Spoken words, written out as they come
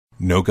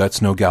No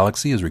Guts, No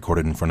Galaxy is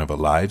recorded in front of a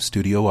live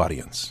studio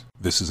audience.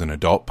 This is an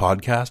adult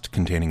podcast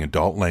containing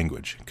adult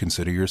language.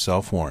 Consider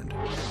yourself warned.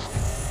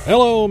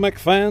 Hello, mech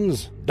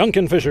fans.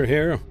 Duncan Fisher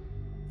here.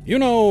 You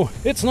know,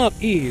 it's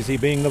not easy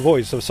being the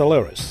voice of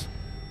Solaris.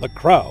 The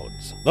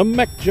crowds, the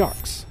mech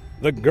jocks,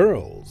 the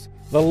girls,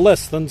 the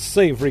less than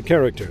savory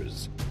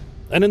characters.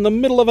 And in the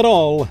middle of it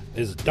all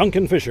is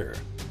Duncan Fisher,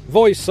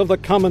 voice of the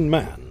common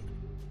man,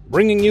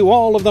 bringing you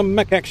all of the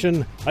mech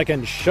action I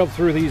can shove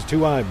through these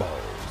two eyeballs.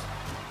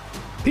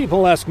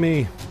 People ask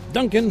me,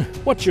 Duncan,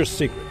 what's your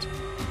secret?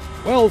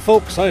 Well,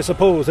 folks, I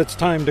suppose it's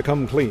time to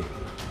come clean.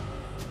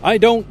 I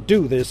don't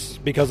do this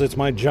because it's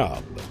my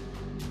job.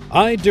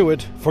 I do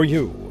it for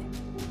you.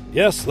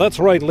 Yes, that's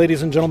right,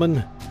 ladies and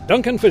gentlemen.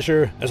 Duncan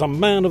Fisher is a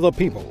man of the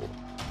people.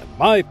 And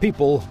my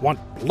people want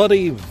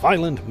bloody,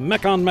 violent,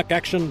 mech-on-mech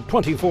action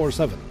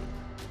 24/7.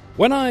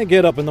 When I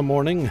get up in the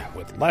morning,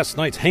 with last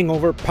night's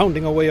hangover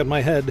pounding away at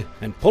my head,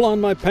 and pull on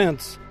my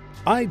pants,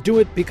 I do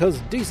it because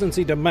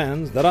decency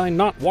demands that I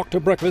not walk to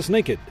breakfast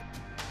naked.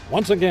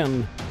 Once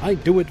again, I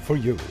do it for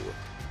you.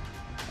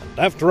 And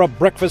after a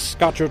breakfast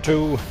scotch or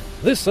two,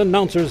 this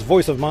announcer's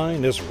voice of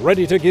mine is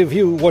ready to give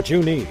you what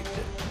you need.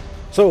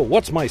 So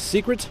what's my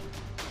secret?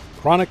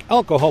 Chronic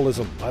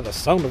alcoholism, by the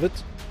sound of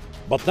it.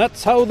 But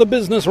that's how the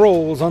business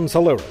rolls on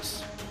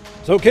Solaris.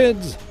 So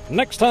kids,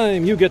 next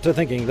time you get to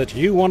thinking that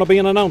you want to be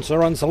an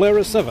announcer on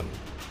Solaris 7,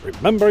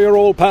 remember your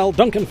old pal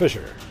Duncan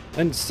Fisher,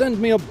 and send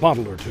me a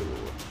bottle or two.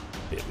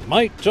 It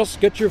might just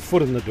get your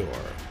foot in the door.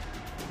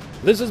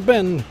 This has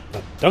been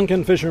the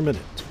Duncan Fisher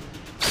Minute.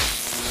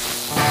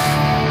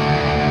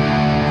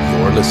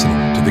 You're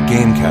listening to the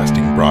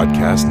Gamecasting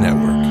Broadcast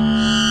Network.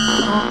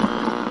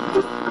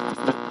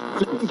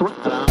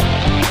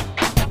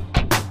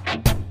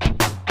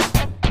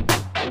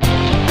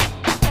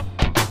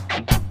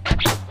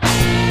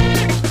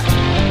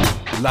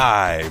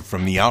 Live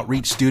from the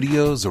Outreach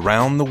Studios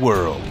around the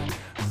world,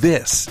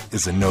 this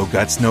is a No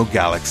Guts, No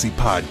Galaxy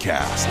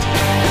podcast.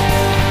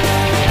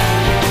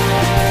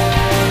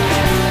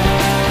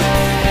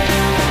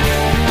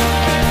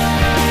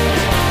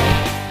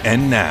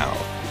 And now,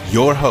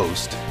 your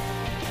host,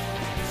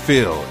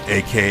 Phil,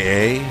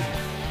 a.k.a.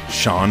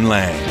 Sean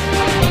Lang.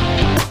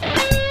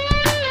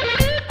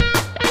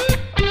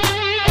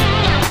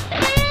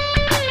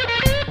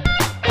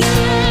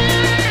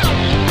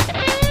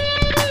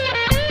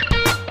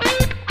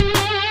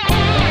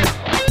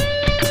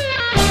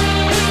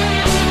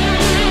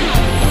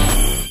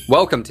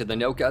 Welcome to the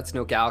No Guts,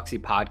 No Galaxy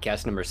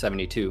podcast number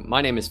 72.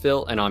 My name is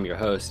Phil, and I'm your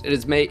host. It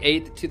is May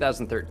 8th,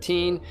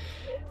 2013,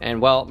 and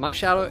well, my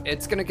shout-out,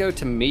 it's going to go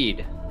to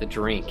mead, the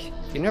drink.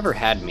 If you never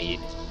had mead,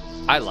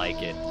 I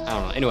like it. I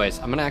don't know. Anyways,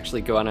 I'm going to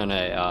actually go out on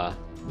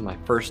my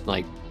first,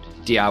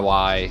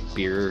 DIY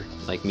beer,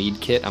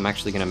 mead kit. I'm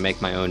actually going to make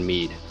my own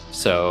mead,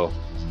 so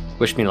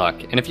wish me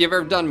luck. And if you've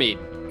ever done mead,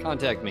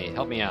 contact me.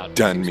 Help me out.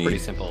 Done it's mead. Pretty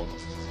simple.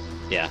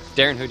 Yeah.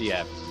 Darren, who do you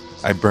have?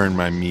 I burn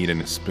my meat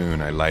in a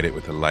spoon. I light it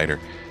with a lighter.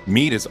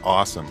 Meat is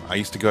awesome. I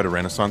used to go to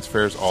Renaissance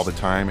fairs all the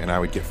time, and I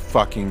would get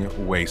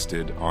fucking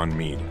wasted on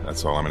meat.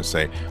 That's all I'm going to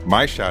say.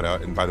 My shout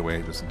out, and by the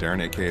way, this is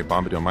Darren, a.k.a.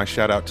 Bombadil. My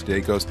shout out today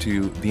goes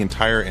to the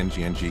entire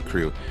NGNG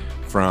crew.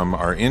 From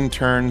our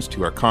interns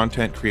to our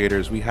content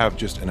creators, we have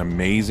just an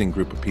amazing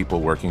group of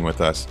people working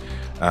with us.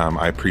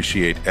 I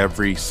appreciate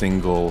every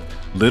single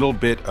little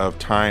bit of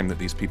time that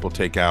these people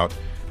take out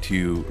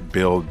to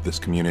build this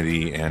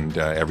community and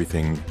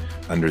everything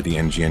under the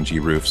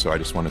NGNG roof. So I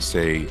just want to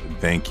say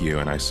thank you,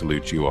 and I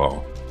salute you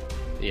all.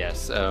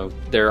 Yes,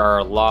 there are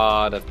a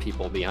lot of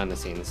people behind the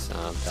scenes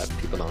that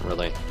people don't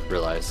really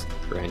realize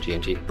for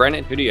NGNG.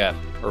 Brandon, who do you have?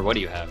 Or what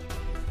do you have?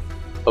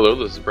 Hello,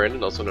 this is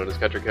Brandon, also known as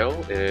Catcher Kell,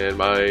 and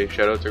my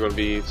shoutouts are going to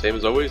be, same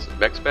as always,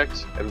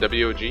 VexPex,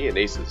 MWOG, and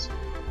Aces.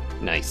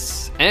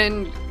 Nice.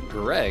 And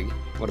Greg,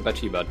 what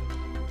about you, bud?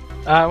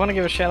 I want to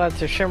give a shout out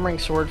to Shimmering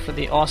Sword for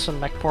the awesome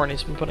mech porn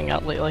he's been putting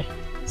out lately.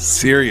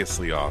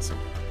 Seriously awesome.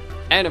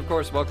 And of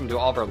course, welcome to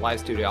all of our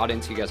live studio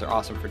audience. You guys are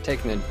awesome for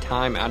taking the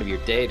time out of your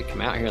day to come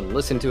out here and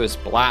listen to us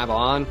blab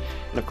on.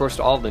 And of course,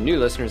 to all the new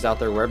listeners out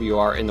there, wherever you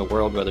are in the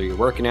world, whether you're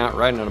working out,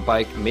 riding on a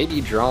bike, maybe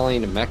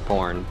drawing mech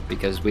porn,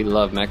 because we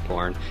love mech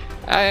porn.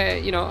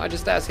 I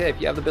just ask, hey, if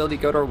you have the ability,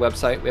 go to our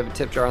website. We have a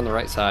tip jar on the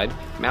right side.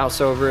 Mouse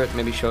over it,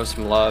 maybe show us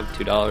some love,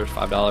 $2,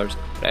 $5,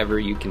 whatever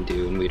you can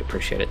do, and we'd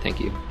appreciate it. Thank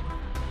you.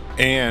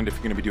 And if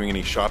you're going to be doing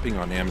any shopping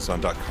on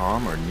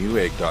Amazon.com or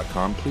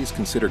Newegg.com, please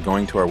consider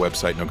going to our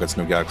website,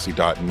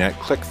 nogutsnogalaxy.net.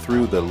 Click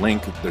through the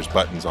link. There's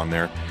buttons on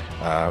there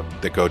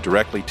that go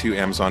directly to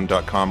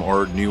Amazon.com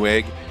or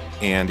Newegg.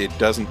 And it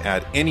doesn't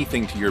add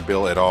anything to your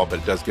bill at all, but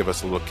it does give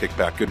us a little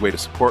kickback. Good way to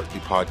support the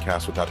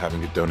podcast without having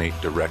to donate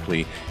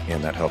directly.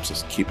 And that helps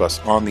us keep us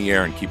on the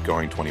air and keep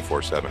going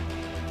 24/7.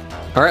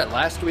 All right,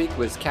 last week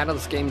was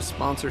Catalyst Games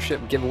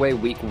sponsorship giveaway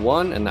week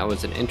 1, and that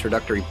was an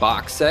introductory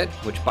box set,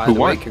 which, by the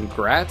way,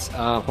 congrats.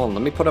 Hold on,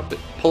 let me pull up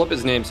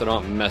his name so I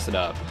don't mess it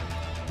up.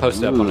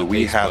 Post it up on Facebook.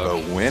 We have a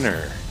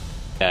winner.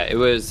 Yeah, it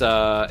was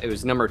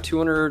number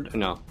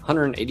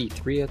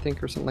 183, I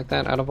think, or something like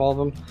that, out of all of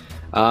them.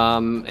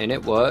 And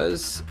it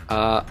was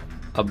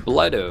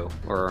Ableto,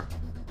 or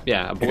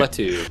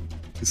Abletu.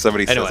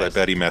 Somebody says, Anyways. I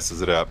bet he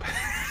messes it up.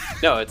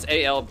 No, it's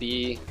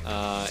ALBETU,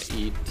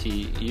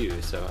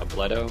 so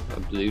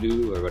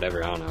Abletu, or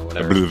whatever, I don't know,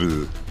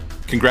 whatever.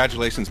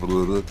 Congratulations,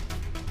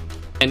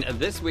 And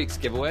this week's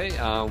giveaway,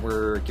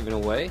 we're giving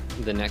away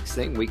the next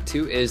thing. Week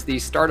 2 is the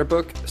starter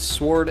book,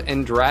 Sword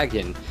and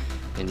Dragon.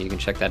 And you can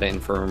check that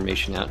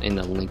information out in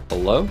the link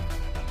below.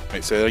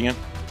 Wait, say that again?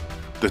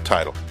 The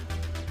title.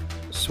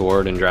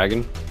 Sword and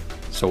Dragon.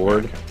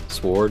 Sword. Okay.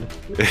 Sword.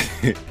 Do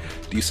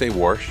you say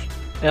wash?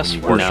 S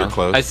When you word. wash your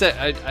clothes? I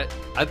said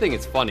I think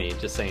it's funny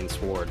just saying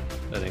sword.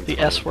 I think The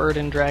it's funny. S word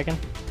in dragon.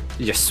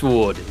 Yeah,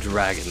 sword and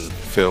dragon.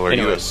 Phil, are you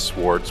a Anyways.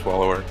 sword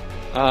swallower?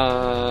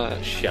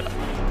 Shut up.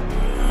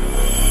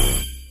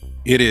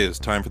 It is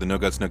time for the No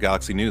Guts, No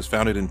Galaxy News,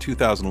 founded in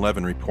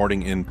 2011,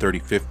 reporting in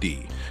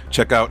 3050.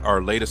 Check out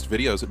our latest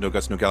videos at No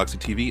Guts, No Galaxy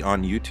TV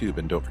on YouTube,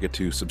 and don't forget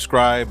to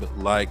subscribe,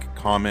 like,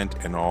 comment,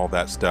 and all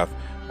that stuff.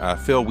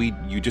 Phil,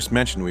 you just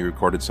mentioned we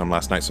recorded some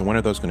last night, so when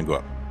are those going to go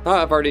up?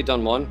 I've already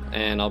done one,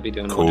 and I'll be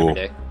doing one Cool.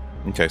 every day.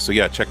 Okay, so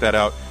yeah, check that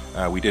out.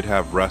 We did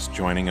have Russ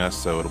joining us,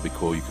 so it'll be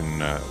cool. You can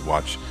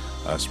watch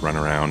us run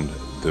around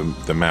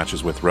the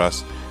matches with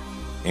Russ.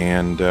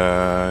 And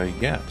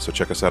so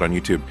check us out on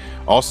YouTube.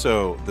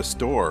 Also, the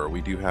store,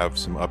 we do have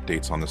some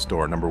updates on the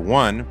store. Number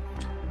 1,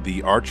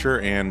 the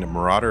Archer and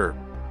Marauder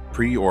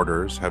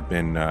pre-orders have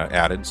been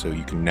added, so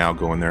you can now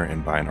go in there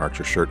and buy an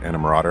Archer shirt and a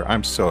Marauder.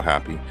 I'm so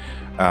happy.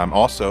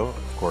 Also,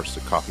 of course,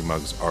 the coffee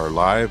mugs are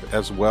live,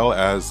 as well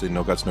as the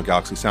No Guts, No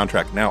Galaxy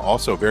soundtrack. Now,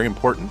 also very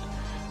important,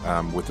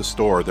 with the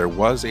store, there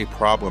was a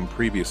problem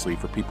previously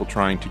for people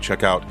trying to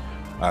check out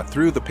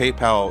through the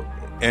PayPal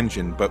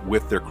engine, but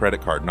with their credit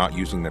card, not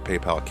using their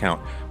PayPal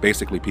account.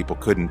 Basically, people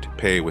couldn't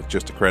pay with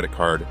just a credit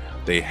card.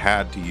 They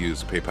had to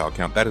use a PayPal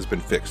account. That has been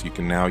fixed. You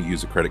can now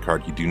use a credit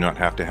card. You do not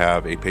have to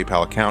have a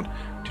PayPal account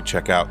to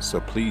check out,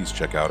 so please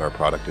check out our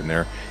product in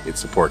there. It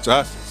supports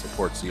us, it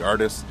supports the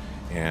artists,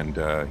 and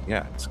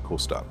it's cool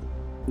stuff.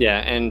 Yeah,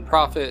 and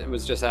Prophet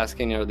was just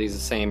asking, are these the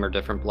same or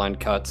different blend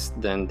cuts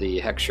than the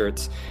Hex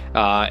shirts?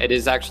 It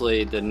is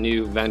actually the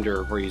new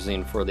vendor we're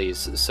using for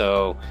these,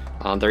 so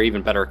they're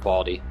even better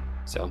quality.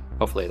 So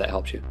hopefully that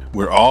helps you.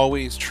 We're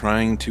always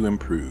trying to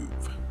improve.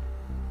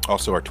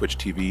 Also, our Twitch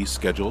TV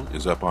schedule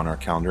is up on our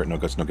calendar at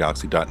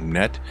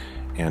nogutsnogalaxy.net.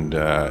 And,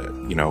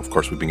 of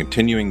course, we've been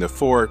continuing the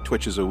 4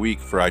 Twitches a week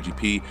for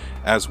IGP,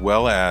 as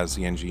well as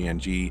the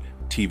NGNG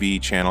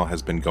TV channel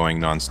has been going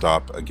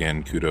nonstop.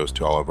 Again, kudos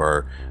to all of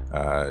our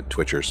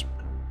Twitchers.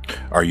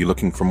 Are you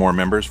looking for more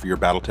members for your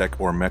Battletech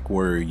or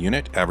MechWarrior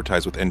unit?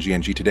 Advertise with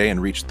NGNG today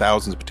and reach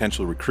thousands of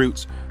potential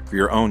recruits. For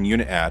your own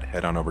unit ad,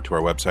 head on over to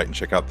our website and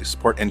check out the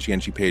Support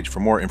NGNG page for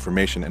more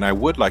information. And I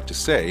would like to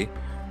say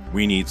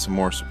we need some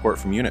more support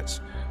from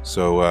units.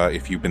 So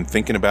if you've been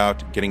thinking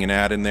about getting an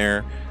ad in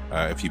there,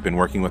 if you've been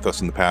working with us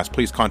in the past,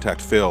 please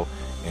contact Phil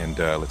and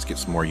let's get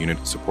some more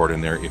unit support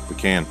in there if we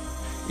can.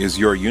 Is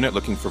your unit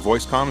looking for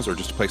voice comms or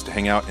just a place to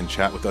hang out and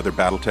chat with other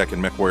Battletech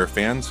and MechWarrior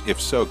fans?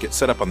 If so, get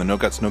set up on the No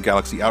Guts, No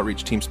Galaxy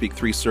Outreach TeamSpeak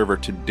 3 server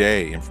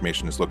today.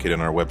 Information is located on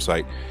our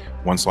website.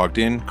 Once logged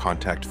in,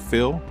 contact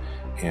Phil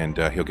and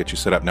he'll get you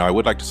set up. Now, I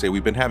would like to say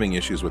we've been having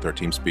issues with our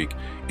TeamSpeak.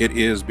 It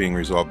is being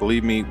resolved.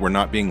 Believe me, we're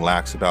not being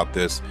lax about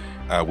this.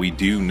 We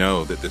do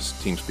know that this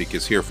TeamSpeak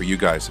is here for you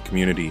guys, the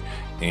community,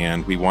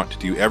 and we want to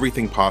do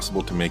everything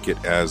possible to make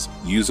it as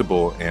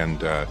usable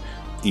and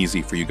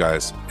easy for you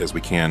guys as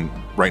we can.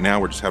 Right now,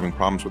 we're just having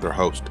problems with our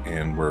host,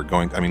 and we're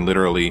going,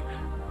 literally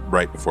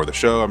right before the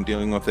show, I'm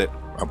dealing with it.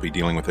 I'll be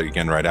dealing with it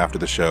again right after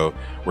the show.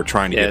 We're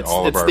trying to get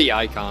all of our... It's the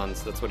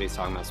icons. That's what he's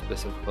talking about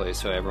specifically,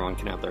 so everyone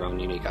can have their own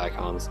unique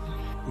icons.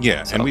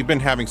 Yeah, and we've been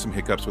having some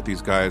hiccups with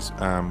these guys.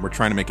 We're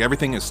trying to make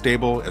everything as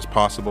stable as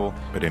possible.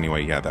 But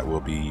anyway, yeah, that will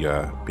be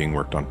being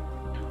worked on.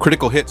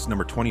 Critical Hits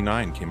number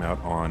 29 came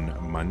out on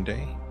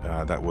Monday.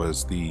 That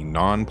was the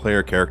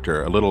non-player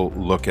character. A little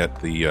look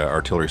at the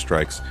artillery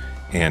strikes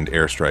and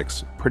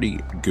airstrikes.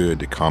 Pretty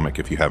good comic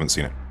if you haven't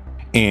seen it.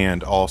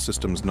 And All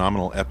Systems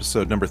Nominal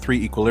episode number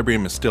 3,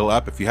 Equilibrium, is still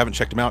up. If you haven't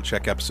checked them out,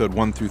 check episode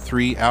 1 through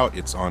 3 out.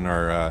 It's on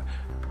our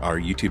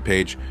YouTube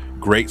page.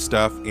 Great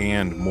stuff,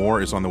 and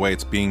more is on the way.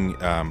 It's being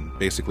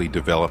basically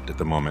developed at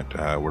the moment.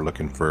 We're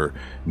looking for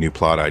new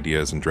plot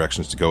ideas and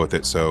directions to go with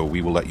it, so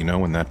we will let you know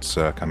when that's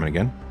coming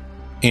again.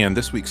 And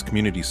this week's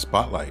Community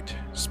Spotlight,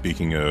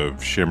 speaking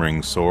of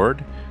Shimmering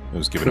Sword, it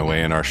was given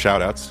away in our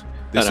shout-outs.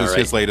 This is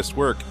his latest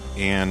work,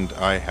 and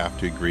I have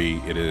to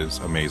agree, it is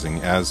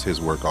amazing, as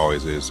his work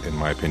always is, in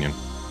my opinion.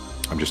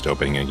 I'm just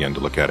opening it again to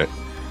look at it.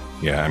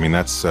 Yeah,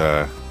 that's...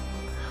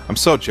 I'm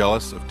so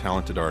jealous of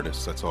talented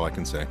artists, that's all I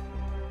can say.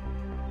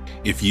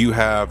 If you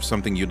have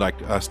something you'd like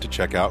us to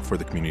check out for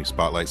the Community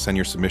Spotlight, send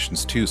your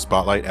submissions to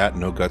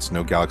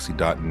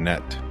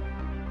spotlight@nogutsnogalaxy.net.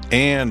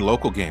 And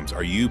local games.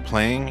 Are you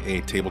playing a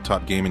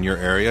tabletop game in your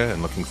area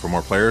and looking for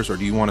more players, or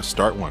do you want to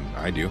start one?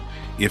 I do.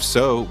 If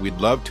so,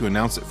 we'd love to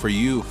announce it for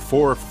you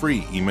for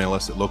free. Email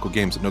us at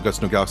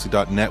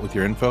localgames@nogutsnogalaxy.net with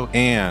your info,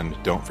 and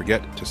don't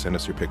forget to send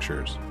us your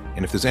pictures.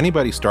 And if there's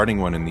anybody starting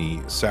one in the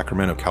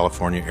Sacramento,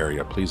 California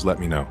area, please let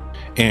me know.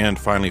 And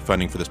finally,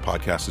 funding for this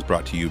podcast is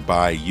brought to you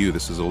by you.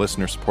 This is a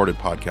listener-supported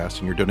podcast,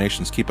 and your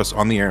donations keep us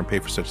on the air and pay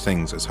for such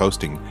things as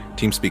hosting,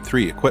 TeamSpeak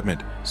 3,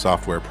 equipment,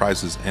 software,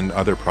 prizes, and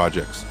other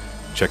projects.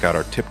 Check out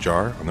our tip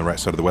jar on the right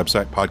side of the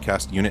website,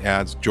 podcast unit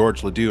ads,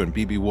 George Ledoux and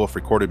BB Wolf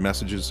recorded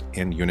messages,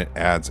 and unit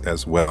ads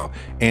as well.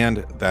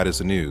 And that is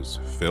the news.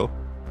 Phil?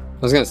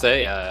 I was going to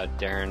say,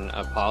 Darren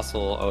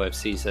Apostle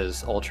OFC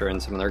says Ultra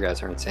and some of their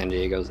guys are in San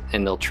Diego,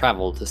 and they'll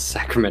travel to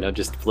Sacramento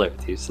just to play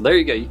with you. So there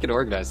you go. You can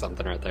organize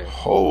something right there.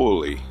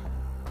 Holy.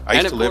 I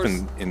And used to of live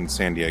course- in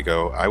San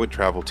Diego. I would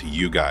travel to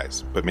you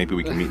guys, but maybe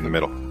we can meet in the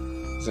middle.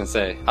 I was going to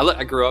say,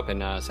 I grew up in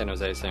San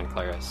Jose, Santa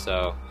Clara,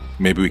 so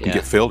Maybe we can Yeah.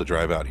 get Phil to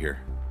drive out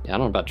here. yeah, I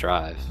don't know about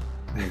drive.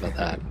 I don't know about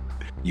that.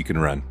 You can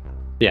run.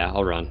 Yeah,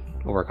 I'll run.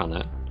 I'll work on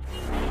that.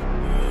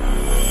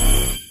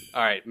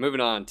 All right,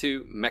 moving on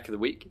to Mech of the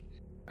Week.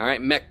 All right,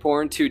 Mech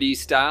Porn 2D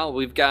style.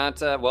 We've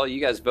got,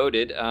 you guys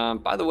voted.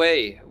 By the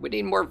way, we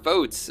need more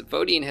votes.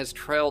 Voting has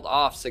trailed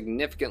off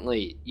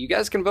significantly. You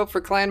guys can vote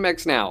for Clan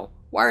Mechs now.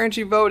 Why aren't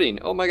you voting?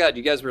 Oh my god,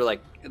 you guys were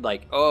like,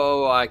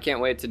 oh, I can't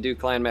wait to do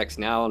Clan Mechs.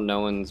 Now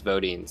no one's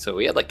voting. So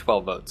we had like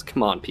 12 votes.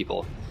 Come on,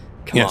 people.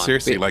 Come on.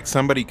 Seriously, like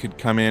somebody could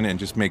come in and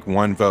just make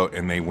one vote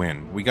and they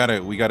win. We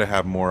gotta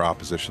have more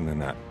opposition than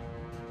that.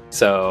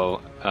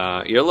 So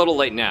you're a little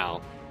late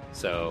now.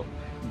 So,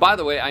 by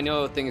the way, I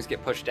know things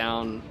get pushed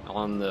down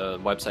on the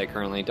website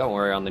currently. Don't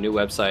worry, on the new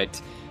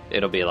website,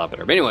 it'll be a lot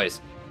better. But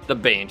anyways, the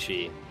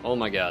Banshee. Oh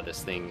my god,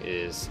 this thing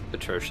is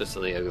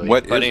atrociously ugly.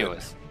 What but is it?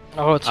 anyways,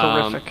 Oh, it's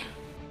horrific.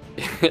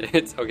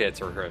 it's okay. It's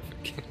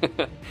horrific.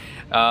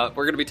 We're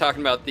going to be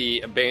talking about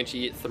the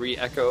Banshee 3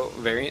 Echo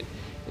variant,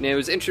 and it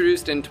was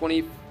introduced in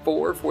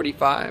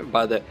 2445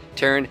 by the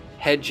Terran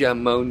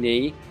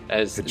Hegemony,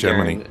 as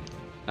Hegemony.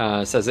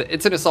 Darren says it.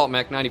 It's an assault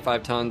mech,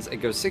 95 tons. It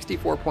goes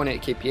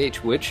 64.8 kph,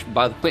 which,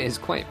 by the way, is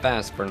quite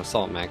fast for an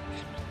assault mech.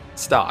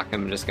 Stock.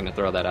 I'm just going to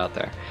throw that out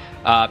there.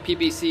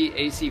 PPC,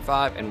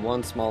 AC5, and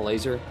one small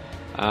laser.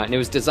 And it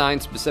was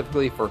designed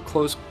specifically for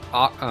close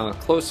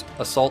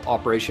assault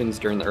operations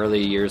during the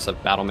early years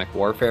of battle mech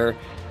warfare.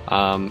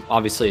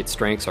 Obviously, its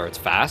strengths are it's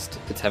fast,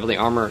 it's heavily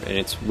armored, and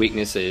its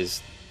weakness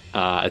is,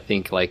 I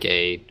think, like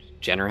a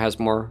Jenner has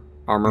more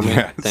armament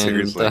Yeah, than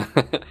seriously.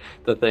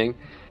 the thing.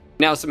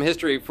 Now, some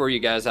history for you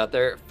guys out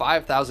there.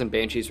 5,000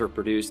 Banshees were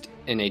produced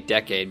in a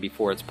decade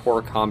before its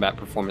poor combat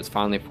performance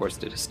finally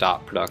forced it to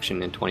stop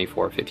production in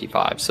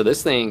 2455. So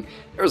this thing,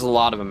 there was a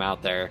lot of them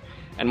out there.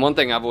 And one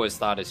thing I've always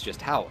thought is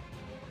just how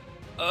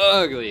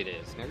ugly it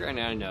is. Now,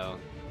 granted, I know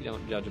you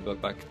don't judge a book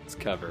by its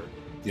cover.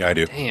 Yeah, I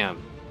do.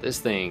 Damn, this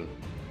thing.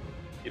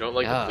 You don't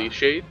like Yeah. the police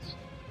shades?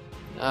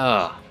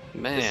 Oh,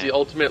 man. It's the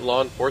ultimate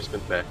law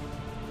enforcement mech.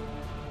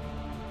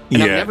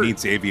 And I've Yeah, never- it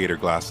needs aviator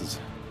glasses.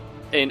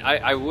 And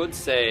I would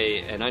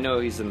say, and I know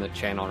he's in the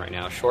channel right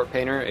now, Short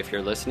Painter, if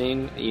you're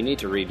listening, you need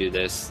to redo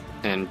this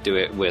and do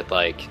it with,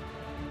 like,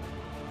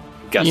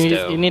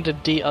 gusto. You need to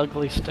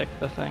de-ugly stick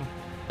the thing.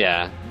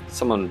 Yeah,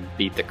 someone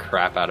beat the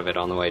crap out of it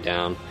on the way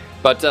down.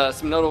 But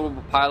some notable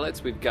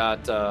pilots, we've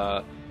got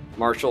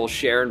Marshal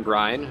Sharon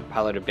Bryan, who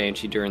piloted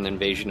Banshee during the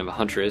invasion of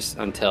Huntress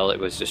until it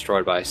was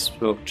destroyed by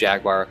Smoke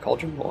Jaguar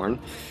Cauldronborn.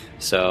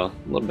 So,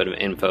 a little bit of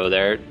info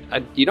there.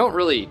 You don't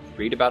really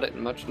read about it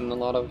much in a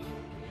lot of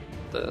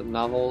the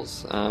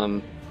novels. It's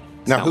Now,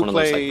 not who one of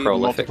those, like, played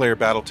prolific. multiplayer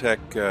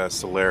BattleTech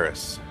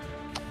Solaris?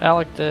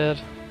 Alec did.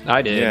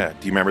 I did. Yeah,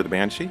 do you remember the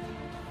Banshee?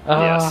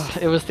 Yes.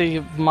 It was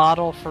the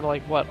model for,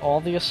 like, what, all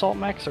the assault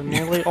mechs, or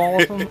nearly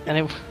all of them?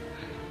 And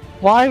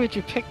why would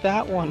you pick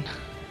that one?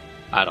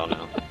 I don't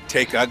know.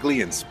 Take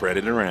ugly and spread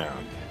it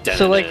around.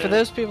 So, like, for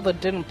those people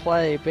that didn't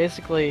play,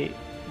 basically,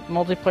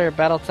 multiplayer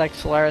BattleTech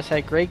Solaris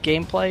had great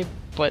gameplay,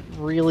 but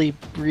really,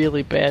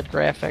 really bad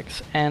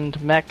graphics,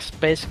 and mechs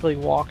basically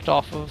walked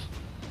off of...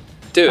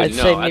 Dude, I'd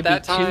no, say at maybe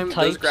that two time,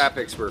 those types.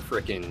 graphics were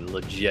freaking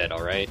legit,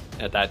 alright?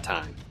 At that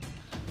time.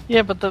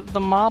 Yeah, but the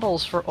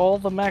models for all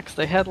the mechs,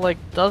 they had, like,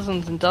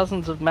 dozens and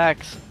dozens of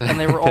mechs, and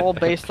they were all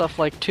based off,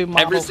 like, two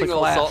models Every of single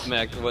glass. assault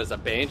mech was a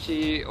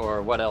Banshee,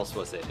 or what else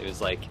was it? It was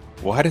like...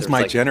 Why does There's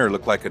my like- Jenner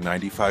look like a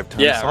 95-ton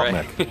Yeah, assault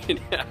right. mech?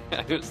 Yeah,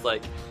 it was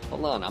like,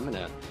 hold on, I'm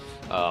gonna...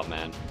 Oh,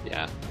 man,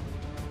 yeah.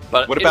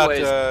 But What about,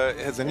 anyways,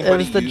 has It anybody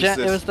was the used this?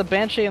 it was the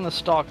Banshee and the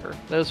Stalker.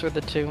 Those were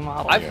the two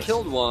models. I've Yes.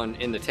 killed one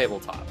in the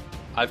tabletop.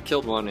 I've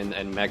killed one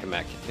in Mega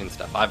Mech and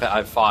stuff.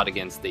 I've fought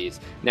against these.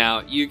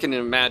 Now, you can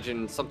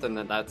imagine something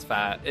that's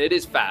fast. It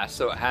is fast,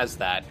 so it has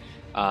that.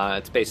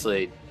 It's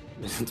basically...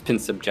 It's been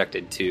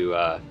subjected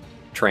to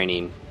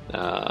training,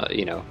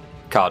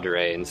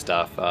 cadre and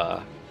stuff.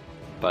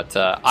 But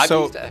I've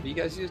used it. Have you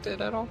guys used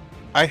it at all?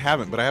 I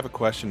haven't, but I have a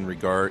question in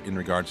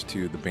regards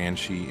to the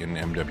Banshee in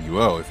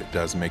MWO, if it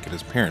does make it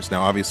its appearance.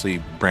 Now,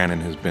 obviously, Brandon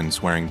has been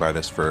swearing by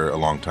this for a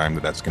long time,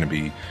 that's going to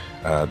be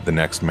the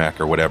next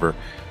mech or whatever.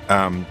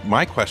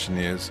 My question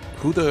is,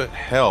 who the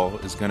hell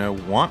is going to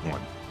want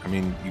one? I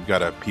mean, you've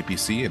got a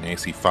PPC, an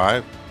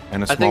AC5,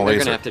 and a I small think they're going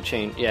laser. to have to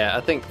change. Yeah,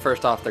 I think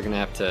first off, they're going to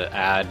have to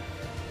add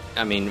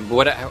I mean,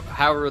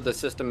 however the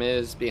system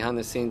is behind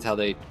the scenes, how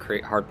they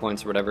create hard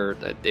points or whatever,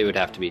 it would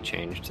have to be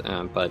changed.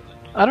 But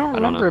I don't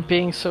remember it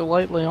being so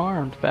lightly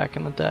armed back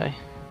in the day.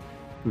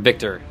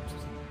 Victor.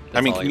 I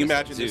mean, can you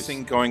imagine this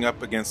thing going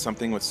up against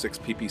something with 6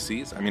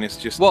 PPCs? I mean, it's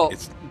just... Well,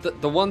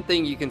 the one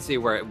thing you can see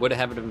where it would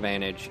have an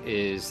advantage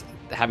is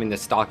having the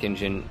stock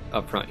engine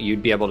up front.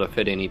 You'd be able to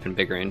fit an even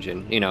bigger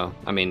engine, you know?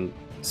 I mean,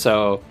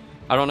 so...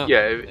 I don't know.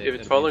 Yeah, if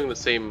it's following the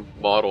same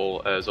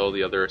model as all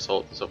the other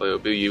assaults and stuff, like that, it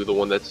would be you the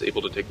one that's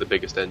able to take the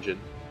biggest engine.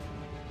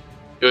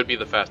 It would be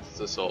the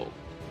fastest assault.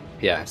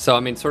 Yeah, so I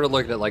mean, sort of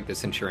look at it like the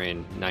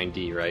Centurion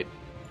 9D, right?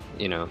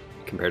 You know,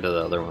 compared to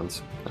the other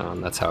ones.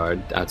 That's how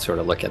I'd sort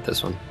of look at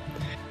this one.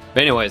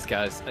 But anyways,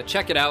 guys,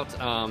 check it out.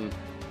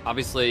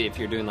 Obviously, if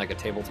you're doing like a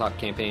tabletop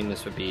campaign,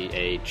 this would be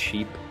a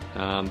cheap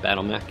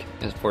battle mech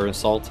as for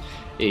assault.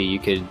 You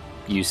could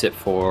use it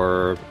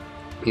for,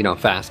 you know,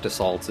 fast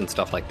assaults and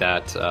stuff like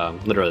that.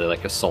 Literally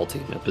like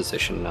assaulting a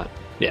position,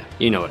 yeah,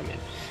 you know what I mean.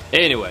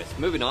 Anyways,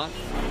 moving on.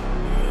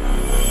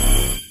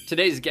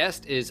 Today's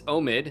guest is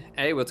Omid.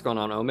 Hey, what's going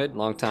on, Omid?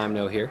 Long time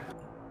no here.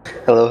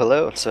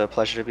 Hello. It's a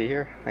pleasure to be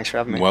here. Thanks for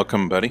having me.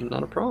 Welcome, buddy.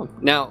 Not a problem.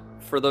 Now,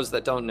 for those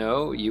that don't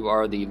know, you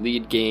are the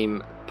lead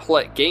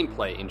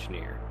gameplay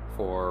engineer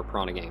for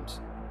Piranha Games.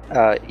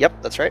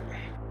 Yep, that's right.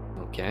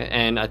 Okay,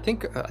 and I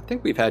think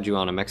we've had you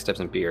on a Mech Steps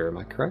and Beer. Am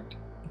I correct?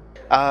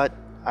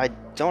 I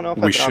don't know if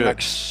We I've been on should.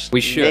 Next. We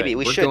should. Maybe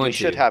we We're should. going You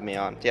should to. have me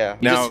on. Yeah.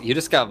 Now, You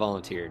just got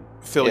volunteered.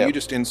 Phil, Yeah. you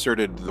just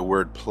inserted the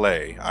word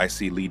play. I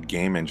see lead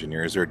game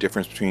engineer. Is there a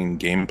difference between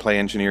gameplay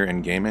engineer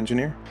and game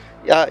engineer?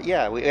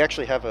 Yeah. We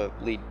actually have a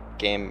lead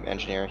game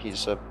engineer.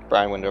 He's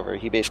Brian Windover.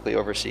 He basically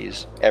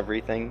oversees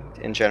everything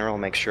in general,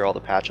 makes sure all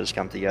the patches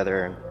come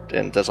together,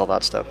 and does all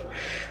that stuff.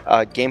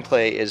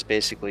 Gameplay is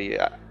basically.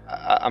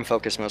 I'm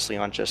focused mostly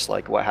on just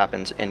like what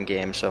happens in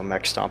game, so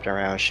mech stomping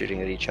around,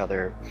 shooting at each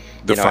other,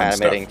 The fun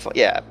animating. stuff.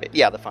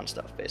 Yeah, the fun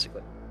stuff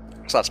basically.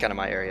 So that's kind of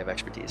my area of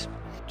expertise.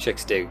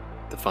 Chicks dig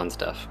the fun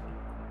stuff.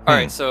 All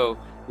right, so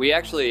we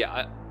actually,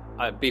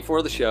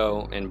 before the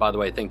show, and by the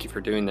way, thank you for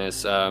doing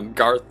this.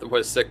 Garth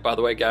was sick, by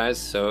the way, guys,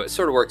 so it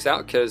sort of works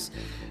out because,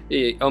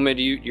 Omid,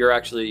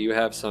 you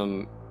have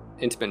some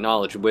intimate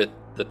knowledge with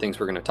the things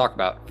we're going to talk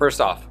about.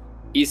 First off,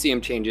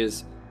 ECM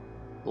changes.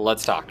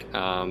 Let's talk.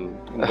 How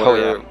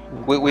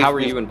are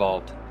you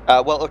involved?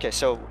 Well, okay,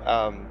 so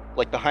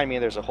like behind me,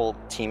 there's a whole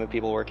team of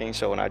people working.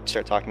 So when I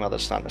start talking about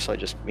this, it's not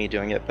necessarily just me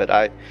doing it, but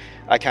I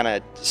kind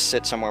of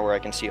sit somewhere where I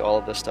can see all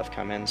of this stuff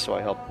come in. So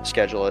I help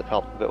schedule it,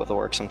 help a bit with the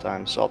work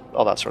sometimes,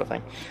 all that sort of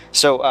thing.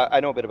 So I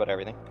know a bit about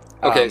everything.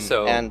 Okay,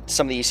 and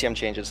some of the ECM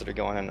changes that are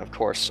going in, of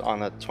course, on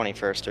the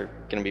 21st are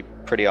going to be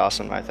pretty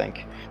awesome. I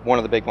think one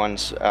of the big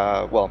ones,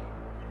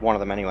 one of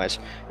them anyways,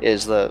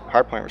 is the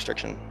hardpoint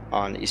restriction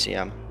on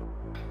ECM.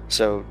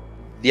 So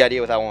the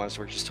idea with that one is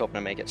we're just hoping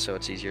to make it so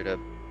it's easier to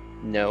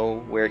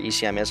know where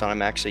ECM is on a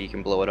mech, so you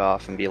can blow it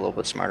off and be a little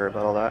bit smarter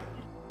about all that.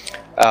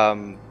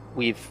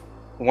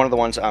 One of the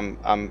ones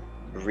I'm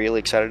really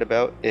excited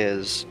about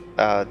is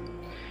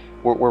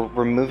we're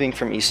removing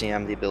from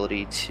ECM the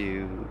ability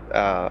to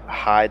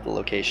hide the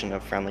location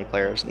of friendly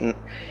players. And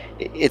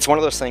it's one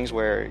of those things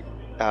where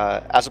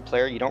as a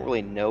player, you don't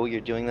really know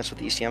you're doing this with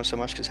ECM so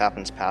much because it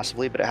happens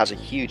passively, but it has a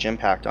huge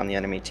impact on the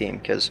enemy team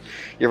because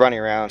you're running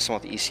around,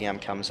 someone with the ECM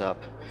comes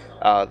up,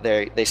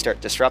 they start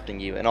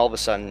disrupting you, and all of a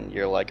sudden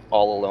you're like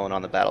all alone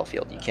on the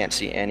battlefield. You can't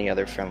see any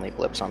other friendly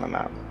blips on the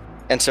map.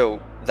 And so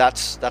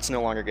that's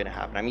no longer going to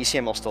happen. I mean,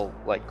 ECM will still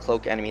like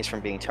cloak enemies from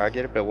being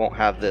targeted, but it won't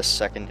have this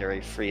secondary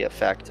free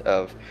effect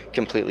of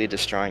completely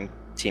destroying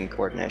team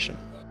coordination.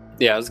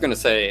 Yeah, I was going to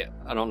say,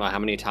 I don't know how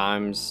many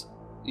times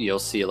you'll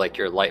see like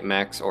your light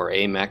mechs or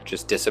a mech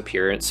just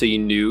disappear, so you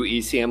knew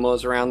ECM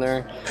was around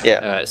there.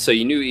 Yeah. So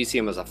you knew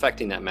ECM was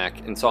affecting that mech,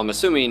 and so I'm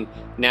assuming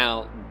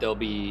now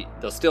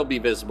they'll still be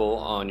visible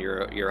on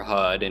your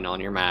HUD and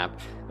on your map,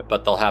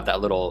 but they'll have that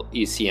little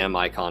ECM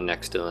icon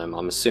next to them.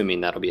 I'm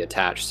assuming that'll be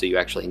attached, so you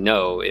actually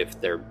know if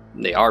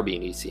they are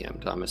being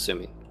ECM'd. I'm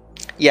assuming.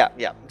 Yeah.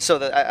 So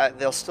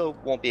they'll still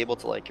won't be able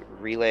to like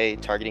relay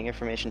targeting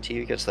information to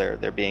you because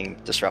they're being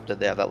disrupted.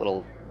 They have that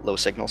little low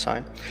signal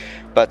sign.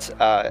 But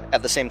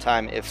at the same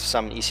time, if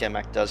some ECM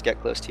mech does get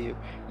close to you,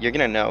 you're going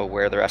to know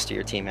where the rest of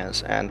your team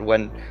is. And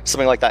when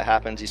something like that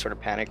happens, you sort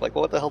of panic, like,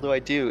 well, what the hell do I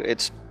do?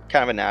 It's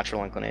kind of a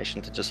natural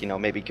inclination to just,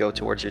 maybe go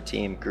towards your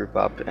team, group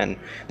up, and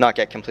not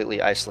get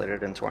completely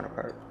isolated and torn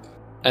apart.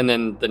 And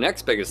then the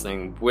next biggest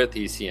thing with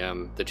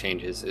ECM, the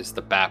changes, is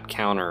the BAP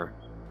counter,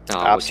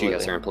 which you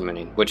guys are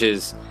implementing, which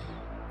is,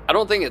 I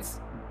don't think it's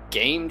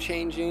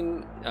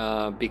game-changing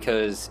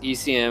because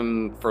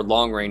ECM for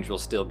long range will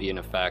still be in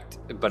effect,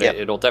 but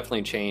it'll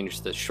definitely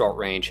change the short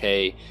range.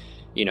 Hey,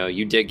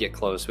 you did get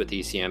close with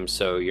ECM,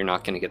 so you're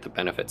not going to get the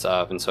benefits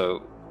of. And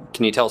so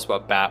can you tell us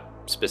what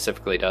BAP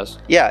specifically does?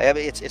 Yeah, I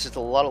mean, it's just a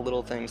lot of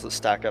little things that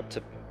stack up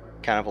to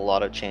kind of a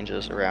lot of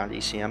changes around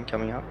ECM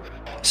coming up.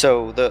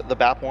 So the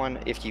BAP one,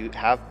 if you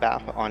have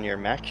BAP on your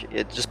mech,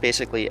 it just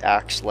basically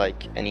acts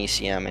like an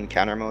ECM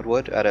encounter mode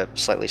would at a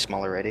slightly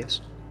smaller radius.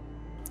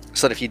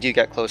 So that if you do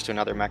get close to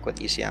another mech with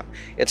ECM,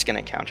 it's going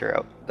to counter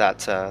out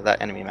that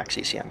enemy mech's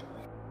ECM.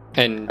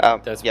 And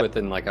that's Yep.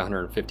 within like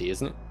 150,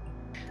 isn't it?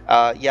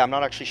 Yeah, I'm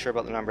not actually sure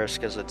about the numbers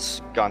because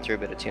it's gone through a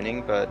bit of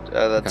tuning, but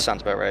that Okay.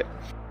 sounds about right.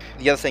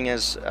 The other thing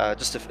is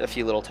just a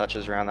few little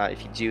touches around that.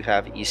 If you do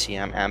have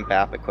ECM and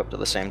BAP equipped at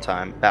the same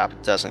time,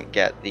 BAP doesn't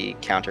get the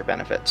counter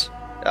benefits.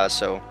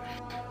 So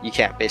you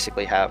can't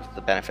basically have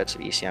the benefits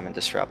of ECM and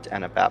Disrupt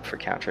and a BAP for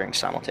countering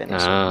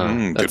simultaneously.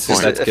 good That's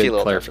point. that's A few good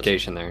little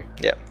clarification there.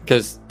 Yeah.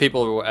 Because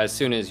people, as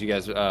soon as you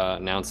guys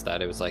announced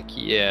that, it was like,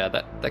 yeah,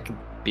 that could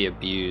be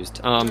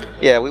abused.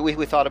 Yeah,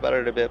 we thought about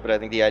it a bit, but I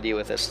think the idea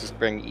with this is to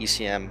bring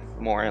ECM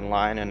more in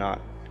line and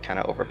not kind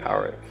of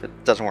overpower it. If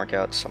it doesn't work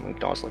out, it's something we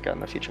can always look at in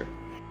the future.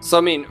 So,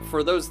 I mean,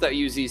 for those that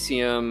use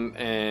ECM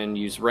and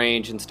use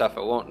range and stuff,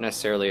 it won't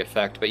necessarily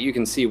affect, but you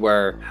can see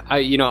where,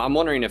 I'm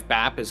wondering if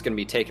BAP is going to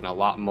be taken a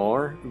lot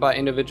more by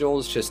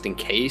individuals just in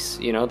case,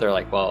 they're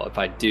like, well, if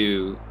I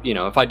do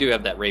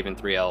have that Raven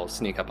 3L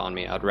sneak up on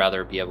me, I'd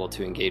rather be able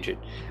to engage it.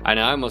 And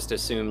I almost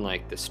assume,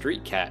 like, the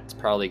Street Cat's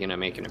probably going to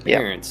make an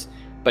appearance,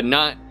 but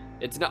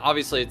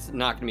obviously it's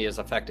not going to be as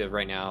effective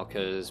right now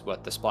because,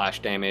 the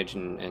splash damage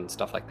and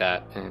stuff like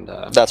that. And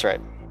That's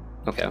right.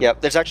 okay. Yeah,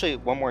 there's actually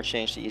one more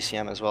change to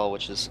ECM as well,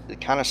 which is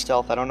kind of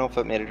stealth. I don't know if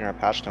it made it in our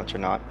patch notes or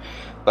not,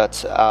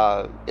 but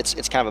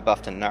it's kind of a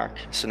buff to Narc.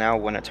 So now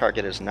when a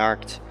target is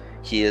Narced,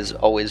 he is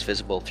always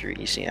visible through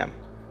ECM.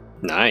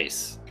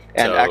 Nice.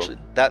 And So- actually,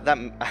 that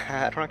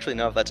I don't actually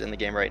know if that's in the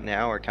game right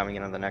now or coming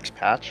in on the next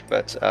patch,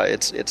 but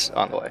it's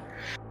on the way.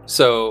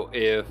 So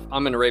if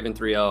I'm in a Raven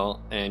 3L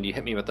and you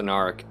hit me with an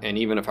arc, and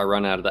even if I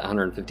run out of that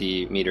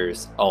 150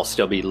 meters, I'll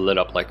still be lit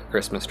up like a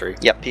Christmas tree.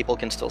 Yep, people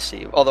can still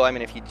see you. Although, I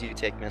mean, if you do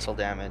take missile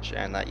damage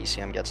and that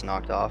ECM gets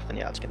knocked off, then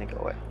yeah, it's going to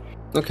go away.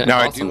 Okay. Now,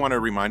 I awesome. do want to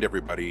remind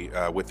everybody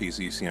with these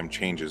ECM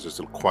changes, there's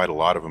quite a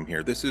lot of them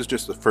here. This is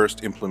just the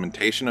first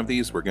implementation of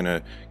these. We're going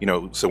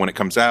to, so when it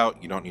comes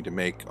out, you don't need to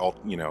make all,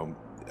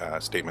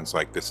 statements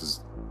like this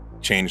has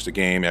changed the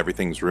game,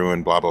 everything's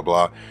ruined, blah, blah,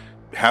 blah.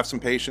 Have some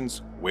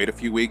patience, wait a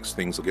few weeks,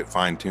 things will get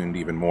fine-tuned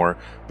even more.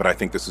 But I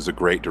think this is a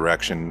great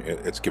direction.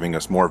 It's giving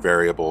us more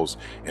variables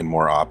and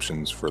more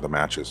options for the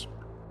matches.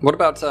 What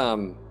about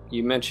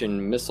you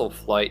mentioned missile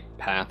flight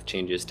path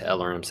changes to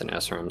LRMs and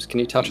SRMs?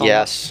 Can you touch on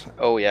Yes.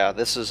 Oh yeah.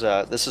 This is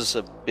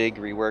a big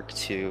rework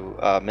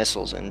to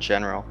missiles in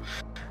general,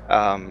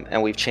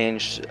 and we've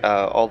changed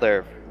all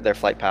their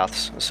flight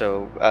paths.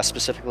 So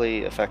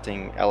specifically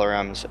affecting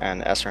LRMs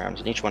and SRMs,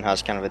 and each one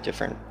has kind of a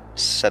different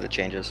set of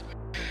changes.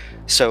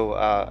 So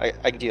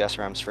I can do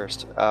SRMs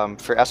first.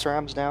 For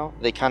SRMs now,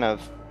 they kind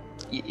of,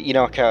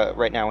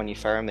 right now when you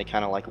fire them, they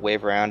kind of like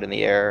wave around in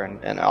the air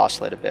and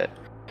oscillate a bit.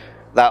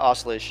 That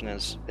oscillation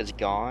is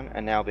gone,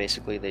 and now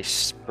basically they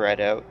spread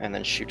out and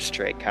then shoot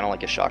straight, kind of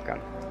like a shotgun.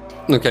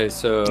 that? Okay,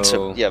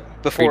 so yeah,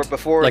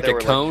 before like they a were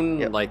cone,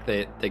 yeah. like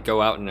they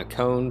go out in a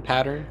cone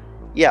pattern.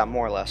 Yeah,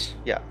 more or less.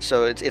 Yeah,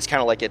 so it's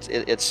kind of like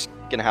it's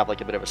gonna have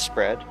like a bit of a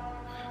spread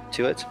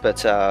to it, but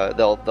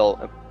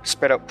they'll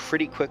spread out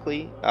pretty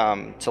quickly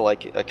to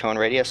like a cone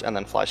radius and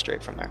then fly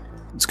straight from there.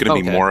 It's going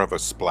to be Okay. more of a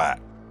splat.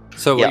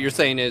 So Yeah. what you're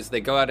saying is they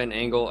go at an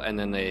angle and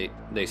then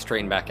they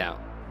straighten back out.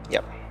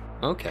 Yep.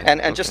 Okay. And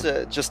okay.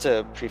 just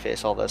to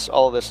preface all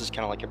of this is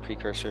kind of like a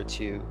precursor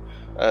to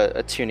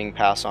a tuning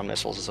pass on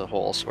missiles as a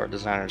whole. So our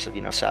designers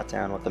have sat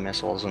down with the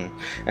missiles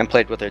and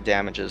played with their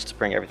damages to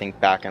bring everything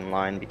back in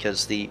line,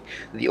 because the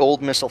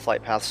old missile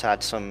flight paths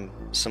had some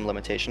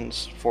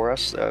limitations for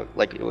us.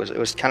 Like it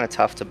was kind of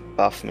tough to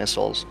buff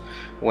missiles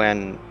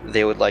when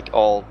they would like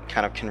all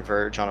kind of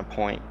converge on a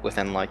point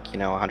within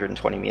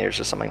 120 meters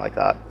or something like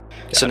that.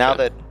 So now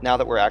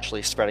that we're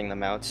actually spreading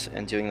them out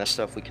and doing this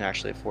stuff, we can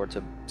actually afford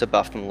to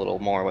buff them a little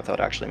more without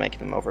actually making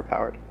them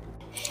overpowered.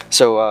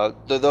 So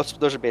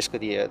those are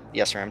basically the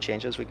SRM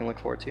changes we can look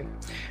forward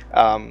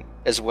to.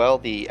 As well,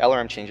 the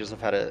LRM changes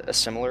have had a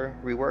similar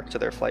rework to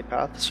their flight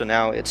path. So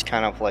now it's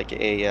kind of like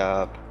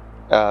a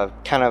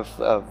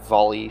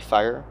volley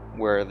fire,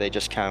 where they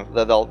just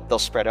they'll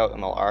spread out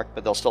and they'll arc,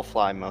 but they'll still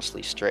fly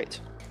mostly straight.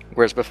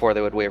 Whereas before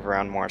they would wave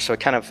around more. So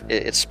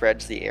it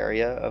spreads the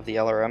area of the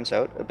LRMs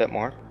out a bit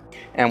more.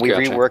 And we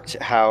Gotcha.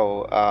 reworked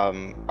how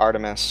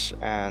Artemis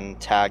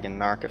and Tag and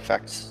Narc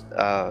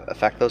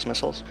affect those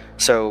missiles.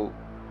 So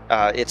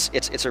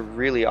it's a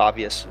really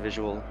obvious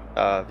visual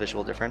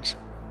difference.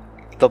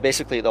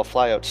 They'll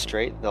fly out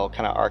straight, they'll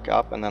kind of arc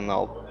up, and then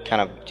they'll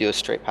kind of do a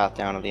straight path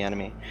down of the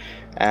enemy.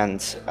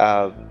 And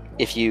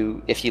if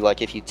you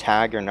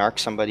tag or narc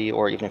somebody,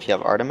 or even if you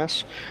have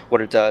Artemis, what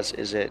it does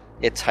is it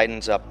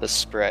tightens up the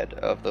spread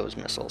of those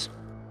missiles.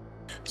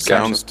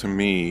 Sounds to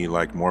me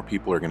like more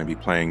people are going to be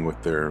playing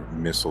with their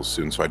missiles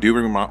soon. So I do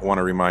want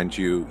to remind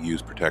you,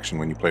 use protection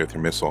when you play with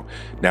your missile.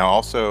 Now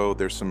also,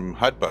 there's some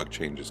HUD bug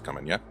changes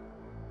coming, yeah?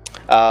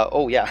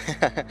 Oh yeah,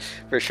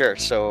 for sure.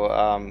 So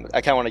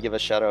I kind of want to give a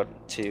shout out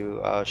to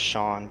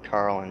Sean,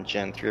 Carl, and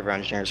Jen, 3 of our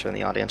engineers who are in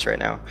the audience right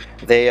now.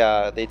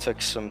 They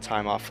took some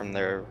time off from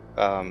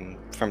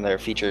their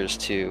features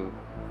to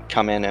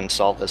come in and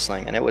solve this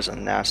thing, and it was a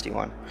nasty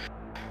one.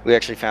 We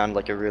actually found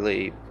like a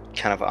really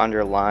kind of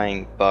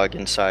underlying bug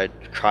inside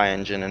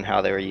CryEngine and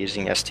how they were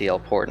using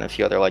STL port and a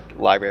few other like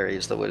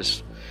libraries that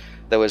was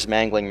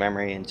mangling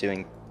memory and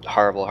doing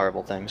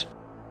horrible things.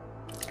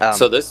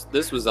 So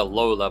this was a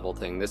low level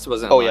thing. This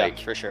wasn't. Oh like,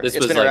 yeah, for sure. This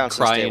It's was been like around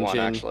since day CryEngine. one,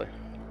 actually.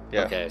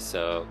 Yeah. Okay,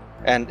 so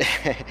And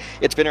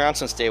it's been around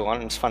since day one,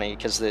 and it's funny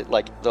because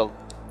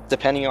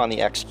depending on the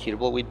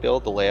executable we'd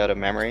build, the layout of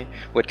memory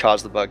would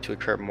cause the bug to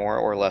occur more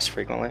or less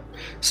frequently.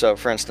 So,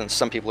 for instance,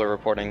 some people are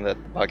reporting that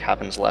the bug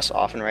happens less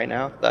often right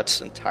now.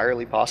 That's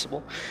entirely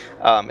possible.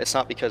 It's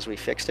not because we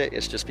fixed it,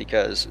 it's just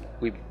because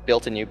we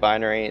built a new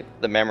binary,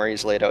 the memory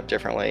is laid out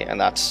differently, and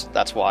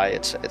that's why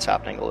it's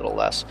happening a little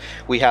less.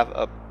 We have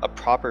a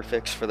proper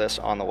fix for this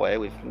on the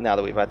way, now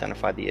that we've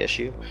identified the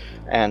issue,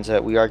 and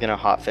we are going to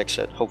hot fix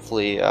it,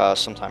 hopefully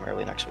sometime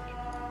early next week.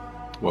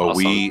 Well,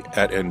 Awesome. we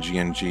at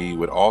NGNG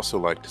would also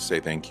like to say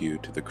thank you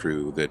to the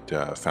crew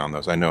that found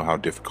those. I know how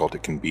difficult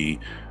it can be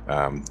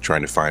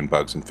trying to find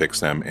bugs and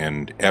fix them,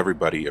 and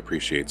everybody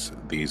appreciates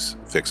these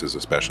fixes,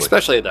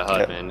 especially the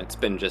HUD, Yeah. man. It's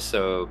been just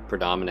so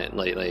predominant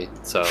lately.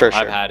 So For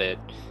sure. I've had it.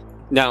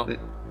 Now,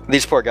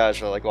 These poor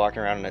guys are like walking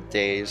around in a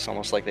daze,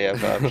 almost like they have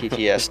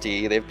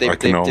PTSD. I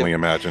can only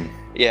imagine.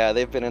 Yeah,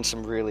 they've been in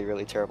some really,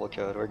 really terrible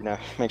code. We're gonna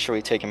make sure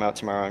we take them out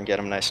tomorrow and get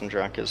them nice and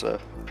drunk as a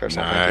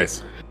personal thank you.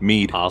 Nice.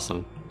 Mead.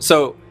 awesome.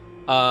 So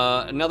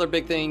another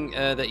big thing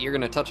that you're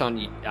going to touch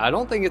on, I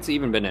don't think it's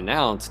even been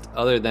announced,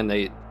 other than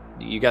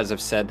you guys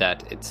have said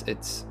that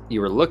it's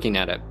you were looking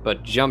at it,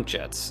 but jump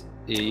jets.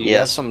 You have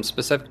Yes. something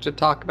specific to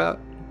talk about?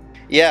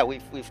 Yeah,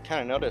 we've kind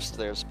of noticed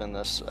there's been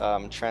this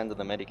trend in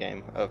the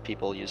metagame of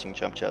people using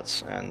jump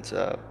jets and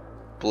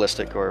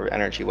ballistic or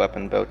energy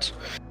weapon boats.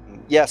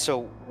 Yeah,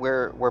 so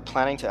we're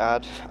planning to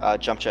add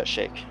jump jet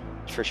shake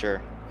for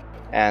sure,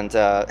 and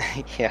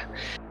yeah.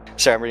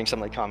 Sorry, I'm reading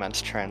some of the comments.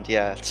 Trend,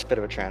 yeah, it's a bit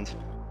of a trend.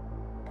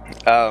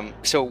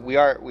 So we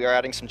are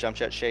adding some jump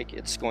jet shake.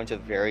 It's going to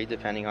vary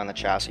depending on the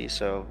chassis.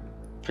 So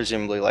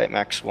presumably light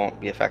mechs won't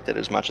be affected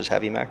as much as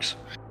heavy mechs.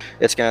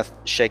 It's going to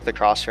shake the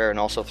crosshair and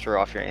also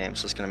throw off your aim,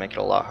 so it's going to make it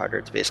a lot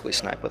harder to basically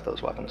snipe with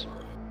those weapons.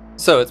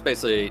 So it's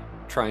basically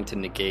trying to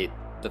negate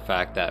the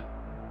fact that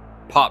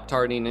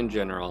pop-tarting in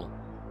general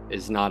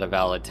is not a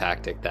valid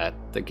tactic that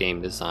the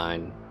game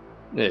design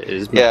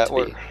is meant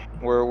to be.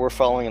 We're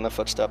following in the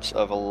footsteps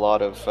of a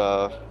lot of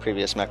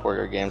previous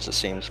MechWarrior games, it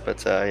seems,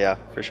 but yeah,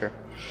 for sure.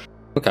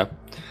 Okay.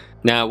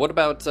 Now, what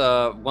about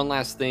one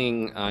last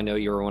thing I know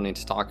you were wanting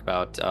to talk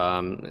about?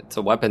 It's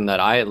a weapon that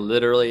I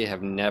literally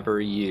have never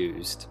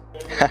used,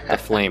 the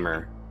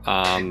Flamer.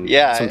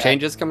 Yeah, some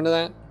changes coming to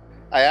that?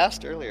 I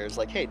asked earlier, it's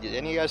like, hey, did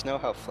any of you guys know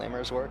how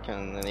flamers work?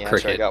 And then the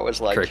answer I got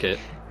was like, Cricket.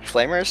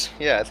 Flamers?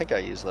 Yeah, I think I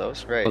use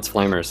those, right. What's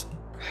Flamers?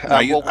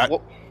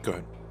 Go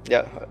ahead.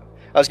 Yeah,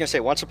 I was going to say,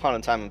 once upon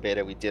a time in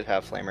beta, we did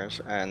have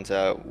flamers, and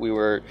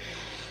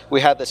we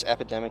had this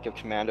epidemic of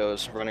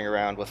commandos running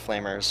around with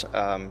flamers,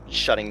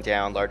 shutting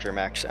down larger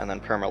mechs and then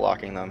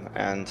perma-locking them,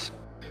 and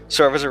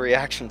sort of as a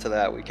reaction to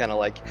that, we kind of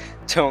like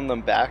toned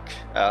them back,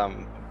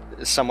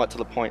 somewhat to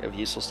the point of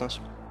uselessness,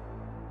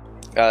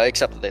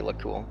 except that they look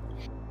cool.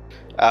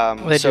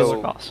 They do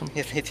look awesome.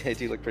 Yeah, they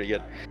do look pretty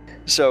good.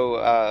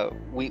 So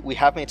we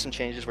have made some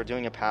changes. We're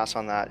doing a pass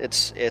on that.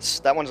 It's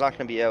that one's not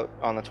going to be out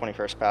on the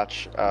 21st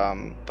patch,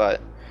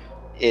 but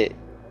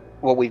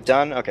what we've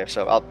done. Okay,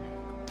 so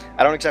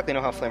I don't exactly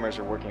know how flamers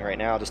are working right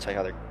now. I'll just tell you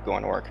how they're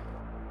going to work.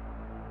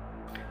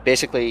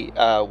 Basically,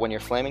 when you're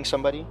flaming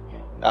somebody,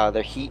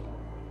 their heat,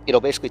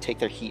 it'll basically take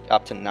their heat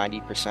up to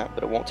 90%,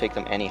 but it won't take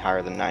them any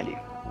higher than 90.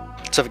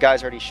 So if a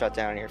guy's already shut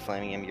down and you're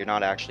flaming him, you're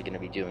not actually going to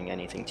be doing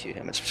anything to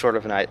him. It's sort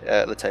of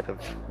the type of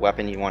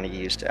weapon you want to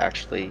use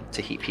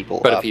to heat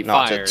people But up, if he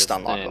not to fires,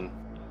 stun lock then them.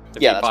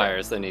 if Yeah, he that's right.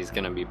 fires, then he's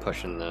going to be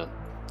pushing the.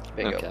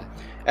 There you Okay. go.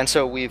 And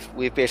so we've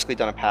basically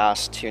done a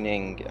pass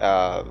tuning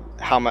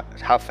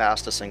how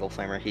fast a single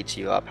flamer heats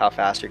you up, how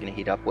fast you're going to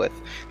heat up with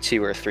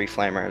 2 or 3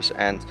 flamers,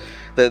 and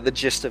the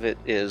gist of it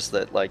is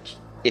that like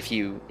if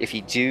you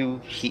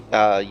do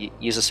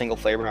use a single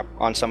flamer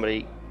on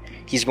somebody,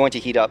 he's going to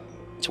heat up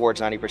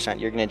towards 90%.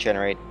 You're going to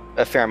generate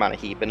a fair amount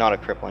of heat, but not a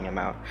crippling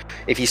amount.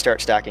 If you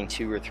start stacking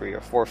 2 or 3 or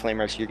 4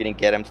 flamers, you're going to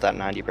get him to that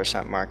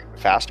 90% mark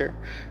faster.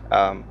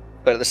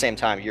 But at the same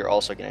time, you're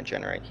also going to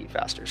generate heat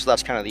faster. So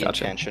that's kind of the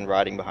Gotcha. intention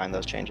riding behind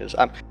those changes.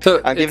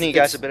 So I'm giving you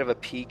guys it's- a bit of a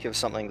peek of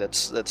something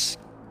that's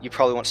you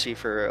probably won't see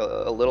for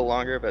a little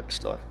longer, but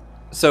still.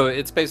 So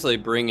it's basically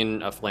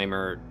bringing a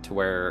flamer to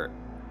where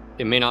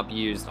it may not be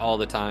used all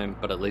the time,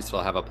 but at least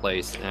it'll have a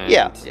place and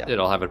Yeah.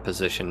 it'll have a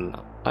position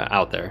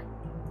out there.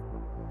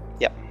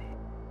 Yep.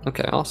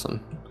 Okay,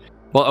 awesome.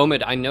 Well,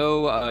 Omid, I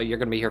know you're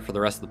going to be here for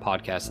the rest of the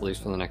podcast, at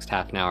least for the next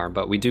half an hour,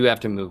 but we do have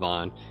to move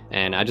on.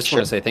 And I just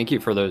want to say thank you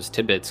for those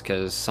tidbits,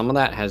 because some of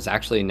that has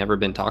actually never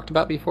been talked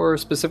about before,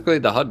 specifically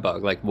the HUD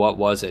bug. Like, what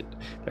was it?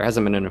 There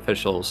hasn't been an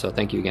official, so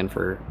thank you again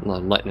for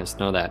letting us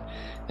know that.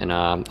 And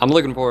I'm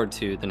looking forward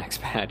to the next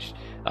patch.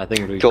 I think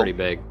it'll be Cool. pretty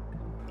big.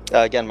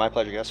 Again, my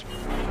pleasure, guys.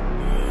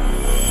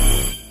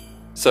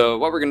 So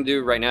what we're going to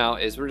do right now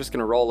is we're just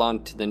going to roll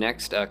on to the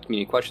next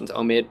community questions.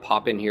 Omid,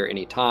 pop in here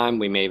anytime.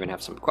 We may even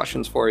have some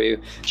questions for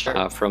you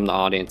Sure. from the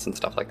audience and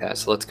stuff like that.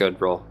 So let's go and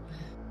roll.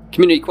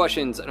 Community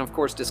questions, and of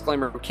course,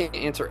 disclaimer, we can't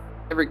answer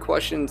every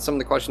question. Some of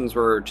the questions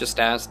were just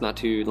asked not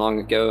too long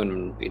ago,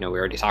 and we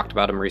already talked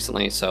about them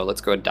recently, so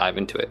let's go ahead and dive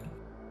into it.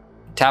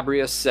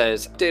 Tabrius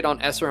says, update on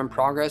SRM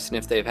progress and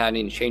if they've had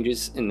any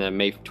changes in the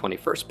May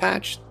 21st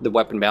patch. The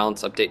weapon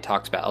balance update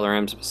talks about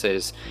LRMs, but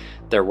says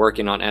they're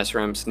working on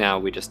SRMs now.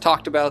 We just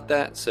talked about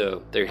that,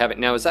 so there you have it.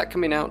 Now, is that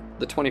coming out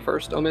the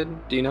 21st,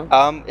 Omid? Do you know?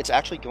 It's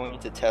actually going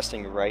into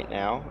testing right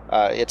now.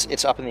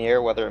 It's up in the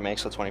air whether it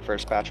makes the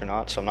 21st patch or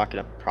not, so I'm not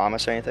going to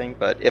promise anything,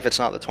 but if it's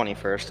not the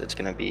 21st, it's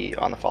going to be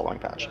on the following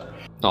patch.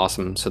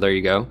 Awesome, so there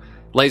you go.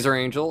 Laser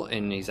Angel,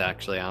 and he's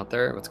actually out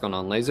there. What's going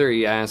on, Laser?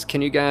 He asks, can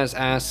you guys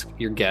ask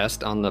your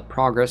guest on the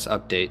progress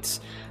updates,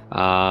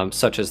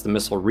 such as the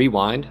Missile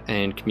Rewind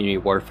and Community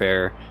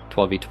Warfare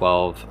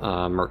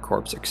 12v12, Merc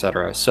Corps,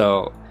 etc.?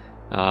 So,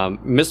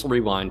 Missile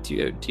Rewind,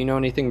 do you know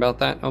anything about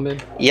that,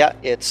 Omid? Yeah,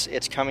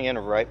 it's coming in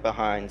right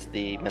behind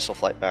the Missile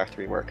Flight Path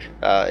rework.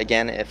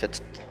 Again, if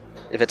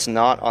it's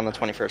not on the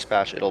 21st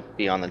patch, it'll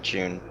be on the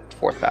June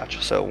 4th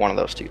patch, so one of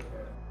those two.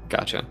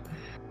 Gotcha.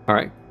 All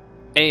right.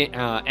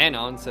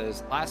 Anon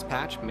says, last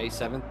patch, May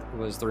 7th,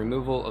 was the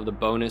removal of the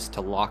bonus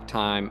to lock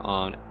time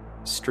on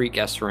streak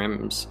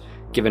SRMs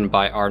given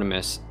by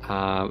Artemis.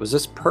 Was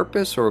this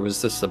purpose or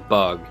was this a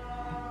bug?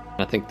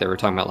 I think they were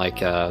talking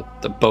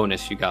about the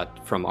bonus you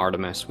got from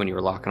Artemis when you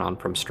were locking on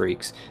from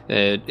streaks.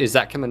 Is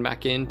that coming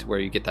back in to where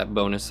you get that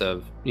bonus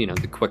of,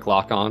 the quick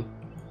lock on?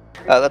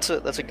 That's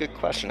a good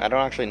question. I don't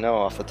actually know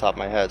off the top of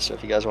my head, so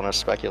if you guys want to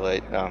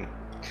speculate.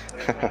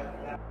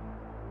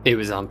 It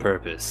was on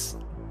purpose.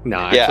 No,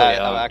 yeah,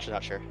 actually, I'm actually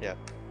not sure. Yeah.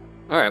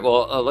 All right.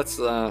 Well, let's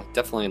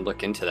definitely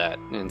look into that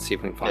and see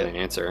if we can find an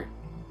answer.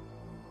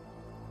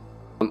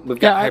 We've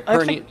got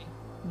I think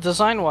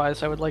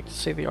design-wise, I would like to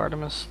see the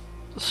Artemis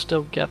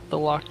still get the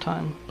lock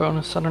time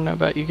bonus. I don't know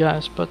about you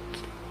guys, but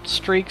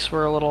streaks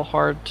were a little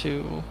hard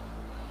to.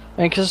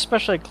 Because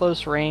especially at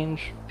close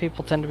range,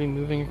 people tend to be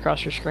moving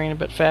across your screen a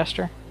bit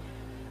faster.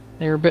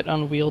 They were a bit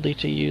unwieldy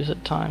to use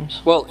at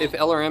times. Well, if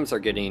LRMs are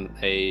getting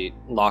a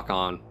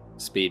lock-on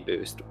speed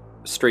boost,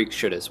 streaks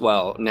should as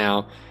well.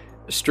 Now,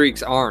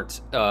 streaks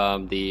aren't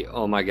the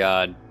oh my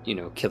god,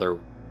 killer,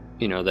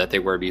 that they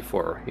were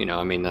before.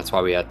 That's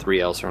why we had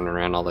 3Ls running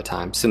around all the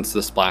time since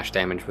the splash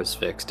damage was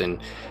fixed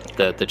and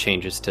the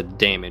changes to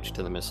damage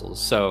to the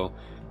missiles. So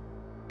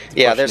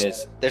yeah,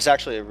 there's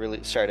actually a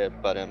really, sorry to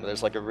butt in, but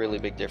there's a really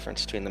big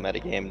difference between the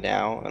metagame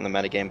now and the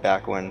metagame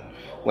back when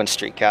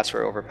streak cats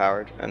were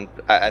overpowered. And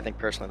I think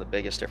personally the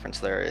biggest difference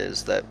there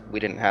is that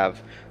we didn't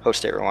have host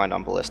state rewind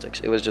on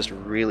ballistics. It was just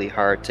really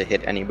hard to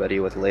hit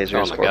anybody with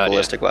lasers or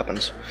ballistic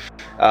weapons.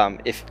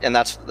 And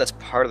that's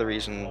part of the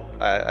reason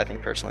I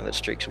think personally that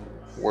streaks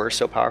were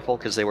so powerful,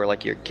 because they were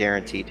your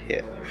guaranteed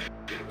hit.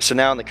 So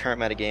now in the current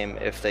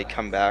metagame, if they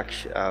come back,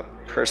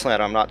 personally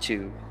I'm not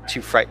too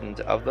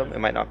frightened of them. It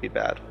might not be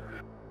bad.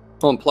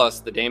 Well, and plus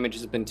the damage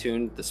has been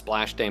tuned. The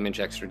splash damage,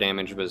 extra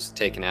damage was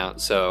taken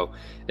out. So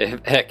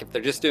if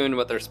they're just doing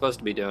what they're supposed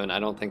to be doing, I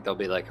don't think they'll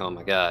be oh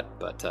my god.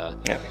 But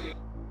yeah.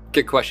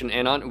 Good question,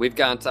 Anon. We've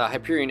got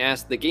Hyperion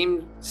asked, the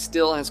game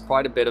still has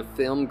quite a bit of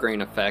film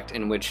grain effect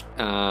in which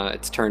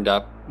it's turned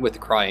up with the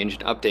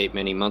CryEngine update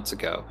many months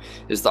ago.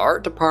 Is the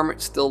art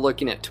department still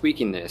looking at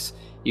tweaking this?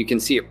 You can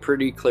see it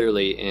pretty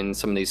clearly in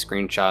some of these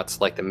screenshots,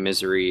 like the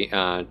Misery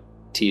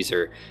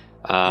teaser.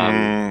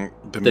 The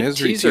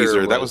Misery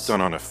teaser that was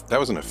done on that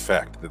was an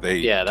effect that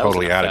they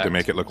totally added to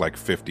make it look like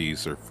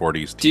 50s or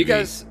 40s TV.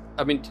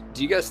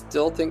 Do you guys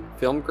still think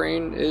film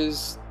grain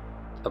is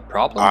a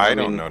problem? I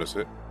don't notice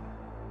it.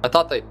 I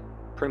thought they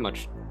pretty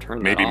much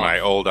turned that off. Maybe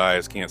my old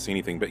eyes can't see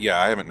anything, but yeah,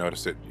 I haven't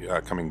noticed it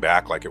coming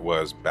back like it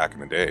was back in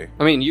the day.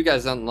 You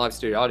guys on the live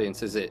studio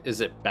audience, is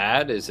it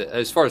bad? Is it,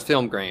 as far as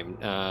film grain,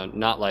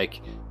 not like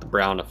the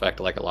brown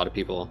effect like a lot of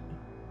people?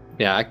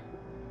 Yeah,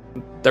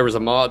 there was a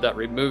mod that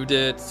removed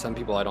it. Some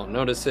people don't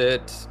notice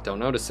it. I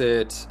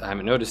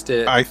haven't noticed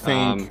it. I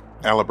think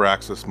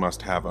Alabraxis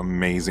must have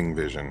amazing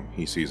vision.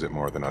 He sees it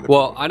more than other people.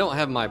 Well, I don't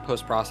have my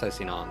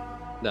post-processing on.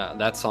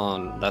 That's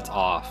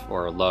off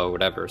or low,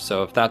 whatever.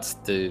 So if that's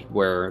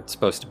where it's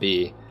supposed to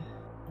be,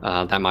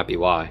 that might be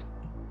why.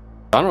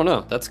 I don't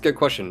know. That's a good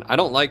question. I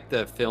don't like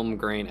the film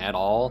grain at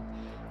all.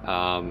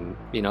 Some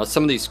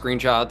of these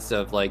screenshots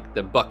of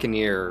the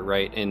Buccaneer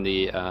right in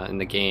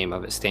the game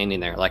of it standing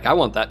there. I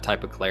want that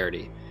type of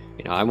clarity.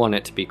 I want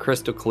it to be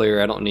crystal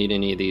clear. I don't need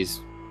any of these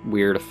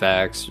weird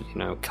effects.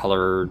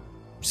 Color.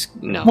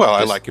 No. Well,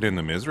 I like it in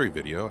the Misery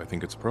video. I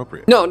think it's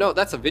appropriate. No,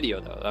 that's a video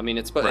though.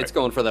 It's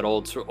going for that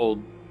old,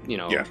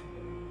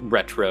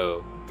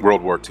 retro.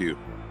 World War II.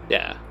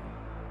 Yeah.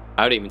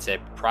 I would even say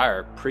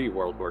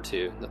pre-World War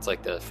II. That's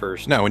the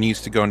first. No, when you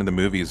used to go into the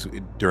movies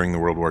during the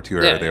World War II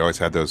era, they always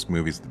had those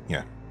movies.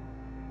 Yeah.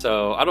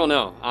 So, I don't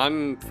know.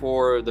 I'm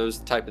for those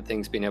type of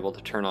things being able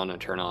to turn on and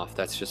turn off.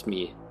 That's just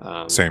me.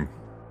 Same.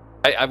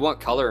 I want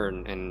color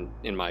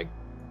in my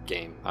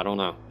game. I don't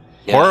know.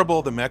 Yeah.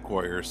 Horrible the Mech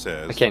Warrior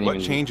says,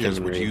 what changes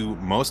would you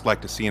most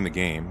like to see in the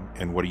game,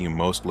 and what are you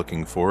most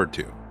looking forward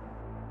to?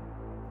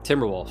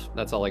 Timberwolf.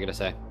 That's all I gotta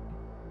say.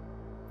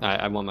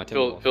 I want my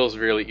Timberwolf. Feels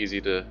really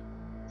easy to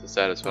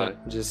satisfy.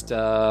 Just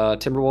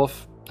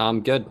Timberwolf.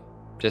 I'm good.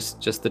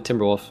 Just the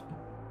Timberwolf.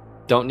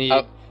 Don't need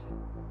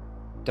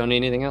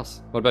anything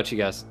else. What about you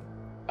guys?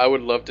 I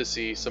would love to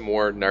see some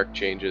more Narc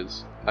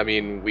changes. I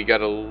mean, we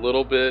got a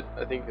little bit,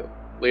 I think,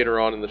 later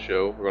on in the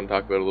show. We're going to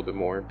talk about it a little bit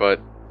more,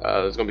 but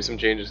there's going to be some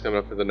changes coming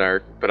up for the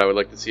Narc, but I would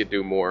like to see it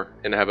do more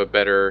and have a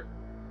better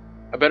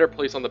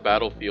place on the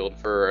battlefield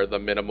for the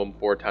minimum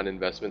 4-ton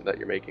investment that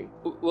you're making.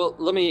 Well,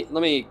 let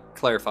me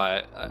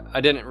clarify.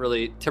 I didn't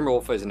really...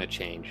 Timberwolf isn't a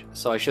change,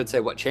 so I should say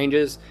what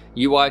changes.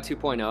 UI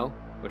 2.0,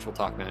 which we'll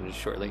talk about just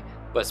shortly,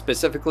 but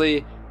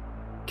specifically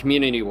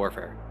community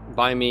warfare.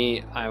 By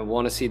me, I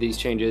want to see these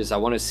changes. I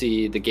want to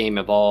see the game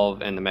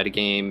evolve and the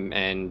metagame,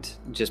 and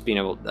just being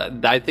able...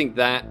 I think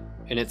that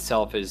in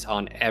itself is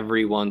on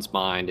everyone's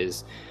mind,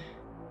 is,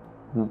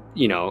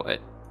 you know,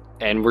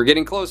 and we're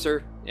getting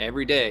closer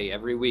every day,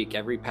 every week,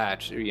 every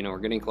patch. You know, we're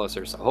getting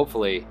closer, so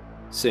hopefully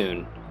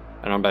soon.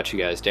 I don't know about you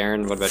guys.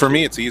 Darren, what about you? For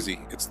me, it's easy.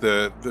 It's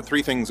the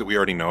three things that we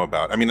already know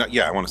about. I mean,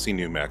 yeah, I want to see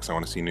new mechs. I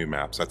want to see new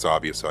maps. That's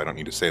obvious, so I don't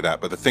need to say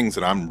that. But the things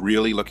that I'm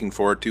really looking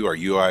forward to are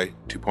UI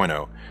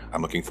 2.0.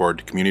 I'm looking forward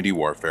to community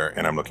warfare,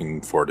 and I'm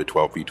looking forward to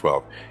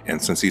 12v12.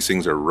 And since these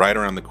things are right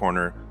around the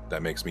corner,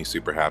 that makes me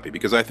super happy,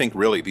 because I think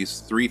really these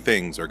three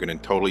things are going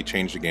to totally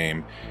change the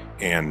game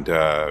and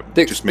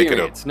just make it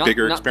a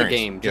bigger experience. Not the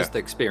game, just the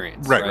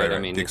experience. Right. I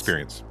mean, the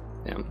experience.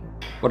 Yeah.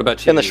 What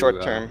about you? In the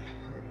short term,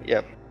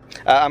 yep.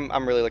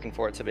 I'm really looking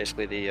forward to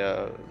basically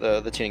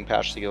the tuning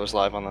patch that goes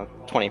live on the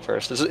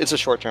 21st. It's a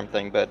short-term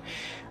thing, but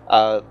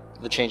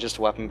the changes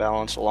to weapon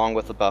balance, along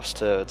with the buffs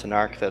to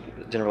Narc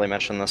that didn't really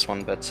mention this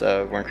one, but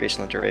we're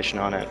increasing the duration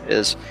on it,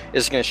 is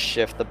going to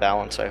shift the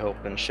balance, I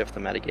hope, and shift the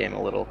metagame a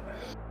little.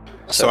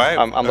 So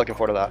I'm looking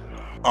forward to that.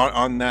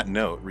 On that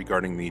note,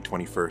 regarding the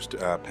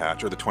 21st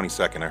patch, or the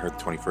 22nd, I heard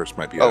the 21st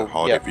might be a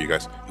holiday for you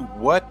guys.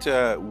 What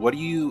do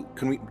you...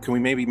 Can we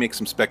maybe make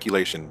some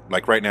speculation?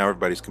 Like right now,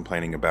 everybody's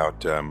complaining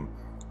about,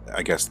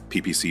 I guess,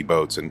 PPC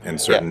boats and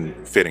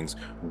certain fittings.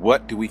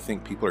 What do we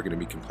think people are going to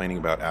be complaining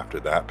about after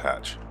that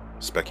patch?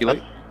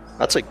 Speculate?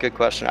 That's a good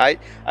question.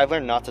 I've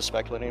learned not to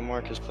speculate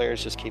anymore, because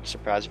players just keep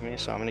surprising me,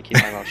 so I'm going to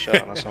keep my mouth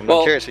shut on this one.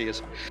 I'm curious who you...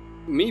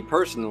 Me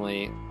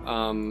personally...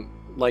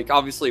 like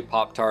obviously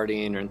pop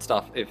tarting and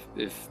stuff,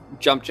 if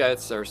jump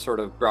jets are sort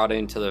of brought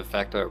into the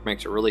effect that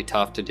makes it really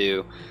tough to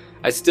do,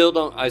 I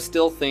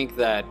still think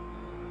that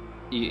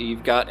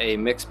you've got a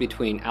mix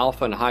between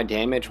alpha and high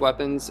damage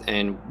weapons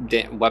and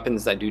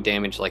weapons that do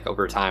damage like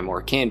over time, or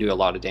can do a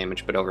lot of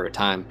damage but over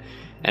time,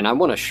 and I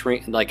want to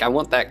shrink, like I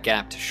want that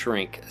gap to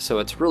shrink, so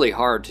it's really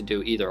hard to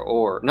do either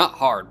or. Not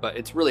hard, but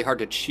it's really hard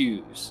to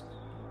choose,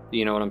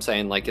 you know what I'm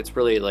saying? Like it's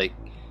really like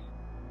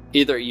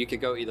either you could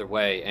go either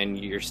way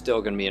and you're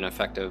still going to be an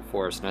effective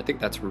force, and I think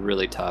that's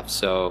really tough.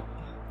 So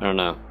I don't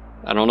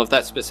know if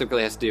that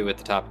specifically has to do with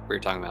the topic we were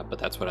talking about, but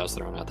that's what I was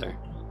throwing out there.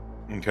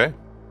 Okay,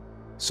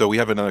 so we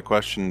have another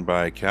question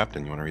by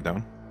Captain. You want to read that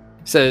one?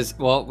 It says,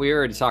 well, we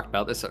already talked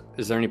about this.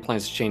 Is there any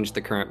plans to change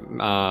the current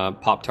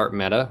Pop-Tart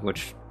meta,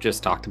 which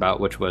just talked about,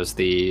 which was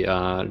the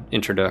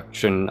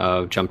introduction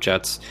of jump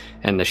jets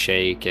and the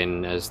shake,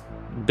 and as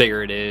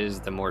bigger it is,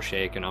 the more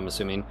shake, and I'm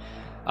assuming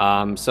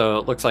so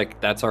it looks like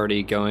that's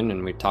already going,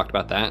 and we talked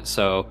about that.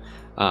 So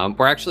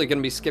we're actually going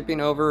to be skipping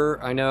over,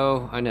 I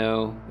know,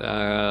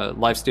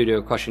 live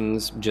studio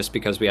questions, just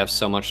because we have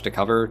so much to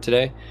cover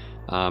today,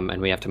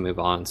 and we have to move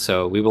on.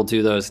 So we will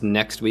do those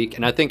next week.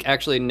 And I think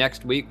actually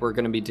next week we're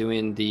going to be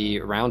doing the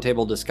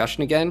roundtable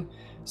discussion again.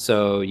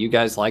 So you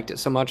guys liked it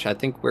so much, I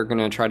think we're going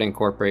to try to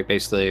incorporate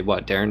basically,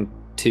 Darren,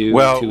 two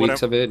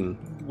weeks of it. And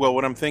well,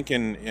 what I'm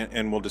thinking,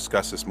 and we'll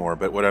discuss this more,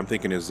 but what I'm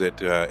thinking is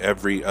that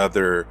every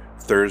other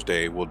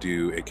Thursday we'll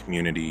do a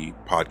community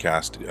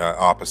podcast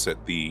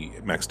opposite the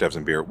Mechs, Devs,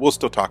 and Beer. We'll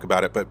still talk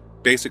about it, but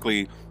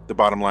basically the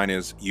bottom line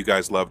is you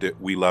guys loved it,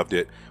 we loved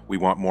it. We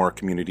want more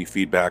community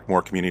feedback,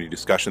 more community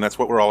discussion. That's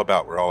what we're all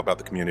about. We're all about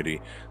the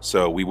community.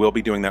 So we will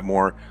be doing that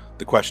more.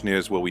 The question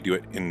is, will we do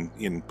it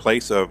in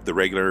place of the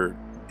regular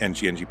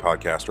NGNG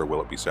podcast, or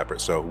will it be separate?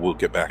 So we'll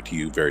get back to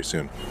you very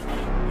soon.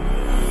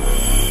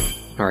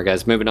 All right,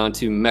 guys, moving on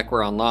to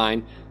MechWarrior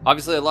Online.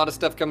 Obviously, a lot of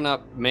stuff coming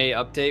up. May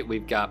update.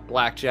 We've got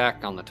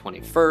Blackjack on the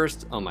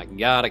 21st. Oh my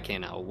god, I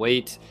cannot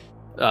wait.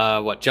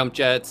 Jump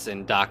Jets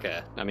and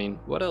DACA. I mean,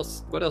 what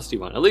else do you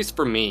want? At least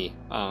for me,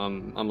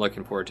 I'm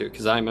looking forward to it,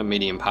 because I'm a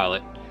medium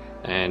pilot,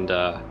 and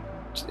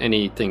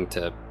anything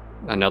to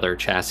another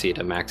chassis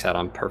to max out,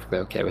 I'm perfectly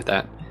okay with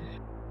that.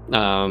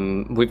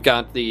 We've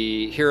got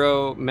the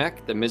Hero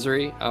Mech, the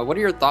Misery. What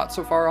are your thoughts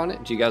so far on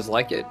it? Do you guys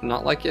like it?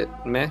 Not like it?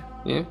 Meh?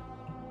 Yeah?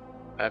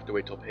 I have to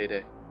wait till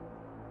payday.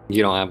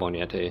 You don't have one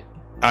yet, do you?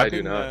 I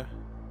do not.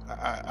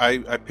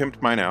 I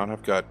pimped mine out.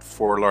 I've got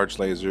 4 large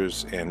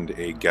lasers and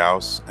a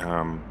Gauss,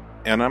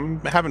 and I'm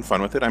having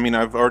fun with it. I mean,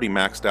 I've already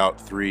maxed out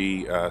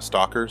 3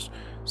 stalkers,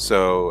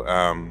 so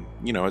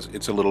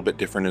it's a little bit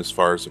different as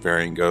far as the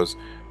variant goes.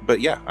 But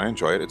yeah, I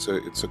enjoy it.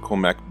 It's a cool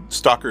mech.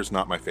 Stalker's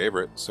not my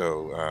favorite,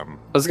 so I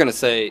was gonna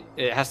say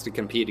it has to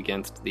compete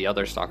against the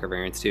other Stalker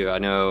variants too. I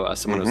know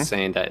someone was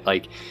saying that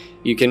like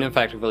you can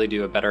effectively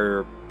do a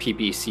better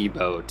PPC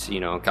boat,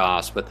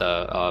 Goss with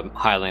a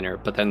Highlander.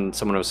 But then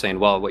someone was saying,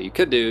 well, what you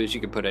could do is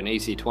you could put an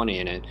AC-20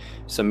 in it,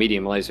 some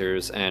medium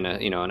lasers, and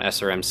an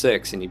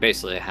SRM-6, and you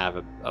basically have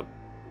a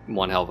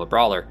one hell of a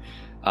brawler.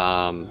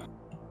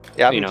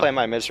 Yeah, I've been playing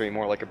my Misery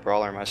more like a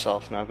brawler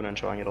myself, and I've been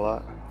enjoying it a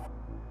lot.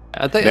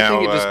 I think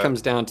it just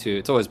comes down to,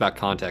 it's always about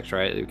context,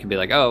 right? It can be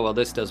like, oh, well,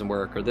 this doesn't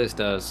work, or this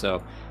does.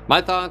 So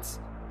my thoughts,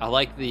 I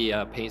like the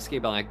paint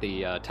scheme. I like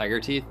the tiger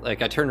teeth.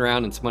 Like, I turned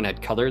around and someone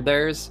had colored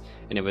theirs,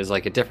 and it was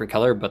like a different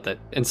color,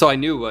 and so I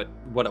knew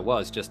what it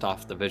was just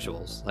off the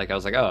visuals. Like, I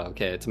was like, oh,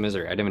 okay, it's a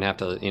Misery. I didn't even have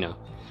to,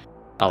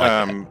 I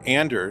like that.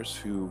 Anders,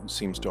 who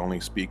seems to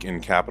only speak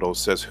in capitals,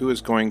 says, who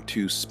is going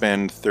to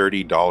spend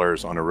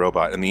 $30 on a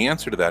robot? And the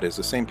answer to that is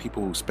the same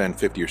people who spend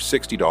 $50 or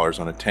 $60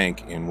 on a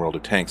tank in World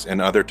of Tanks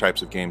and other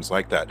types of games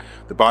like that.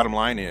 The bottom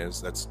line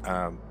is that's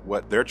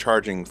what they're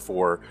charging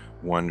for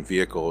one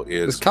vehicle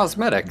is it's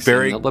cosmetics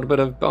and a little bit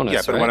of bonus.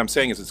 Yeah, but right? what I'm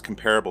saying is it's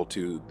comparable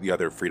to the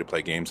other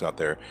free-to-play games out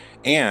there.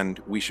 And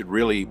we should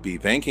really be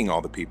thanking all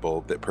the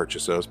people that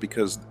purchase those,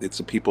 because it's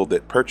the people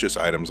that purchase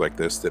items like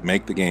this that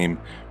make the game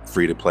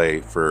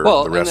free-to-play for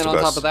the rest of us. And then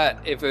on top of that,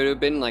 if it would have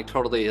been like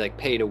totally like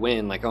pay to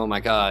win, like, oh my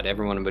god,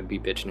 everyone would be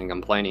bitching and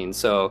complaining.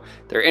 So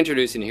they're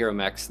introducing hero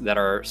mechs that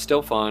are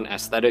still fun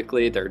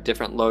aesthetically. They're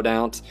different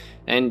loadouts,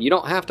 and you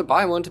don't have to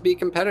buy one to be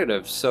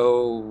competitive.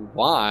 So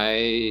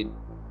why...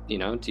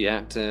 do you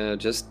have to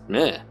just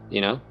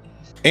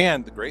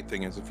And the great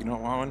thing is, if you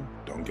don't want one,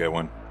 don't get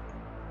one.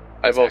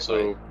 I'm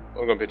going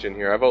to pitch in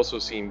here. I've also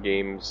seen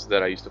games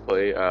that I used to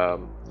play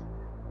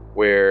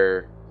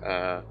where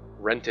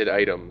rented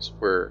items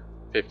were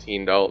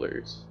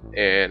 $15,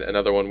 and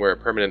another one where a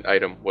permanent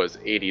item was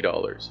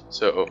 $80.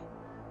 So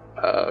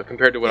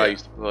compared to what I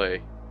used to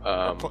play,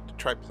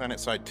 try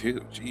PlanetSide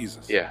 2.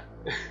 Jesus. Yeah.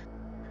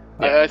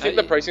 I think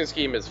the pricing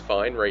scheme is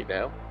fine right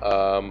now.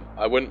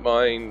 I wouldn't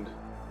mind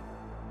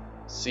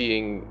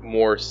seeing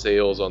more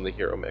sales on the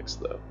hero mix,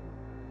 though.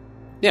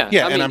 Yeah,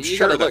 and I'm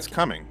sure that's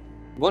coming.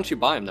 Once you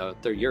buy them, though,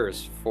 they're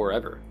yours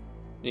forever.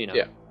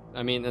 Yeah.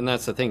 I mean, and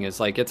that's the thing,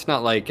 is like, it's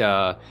not like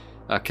a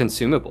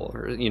consumable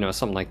or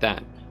something like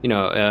that.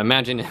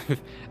 Imagine if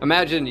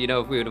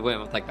we would have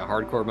went with like the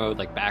hardcore mode,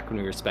 like back when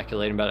we were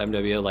speculating about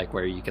MWO, like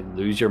where you could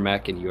lose your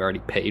mech and you already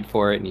paid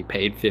for it and you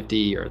paid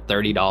 $50 or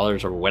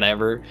 $30 or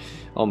whatever.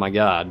 Oh my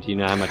god, you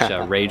know how much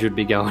rage would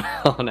be going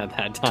on at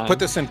that time. To put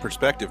this in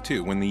perspective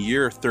too, when the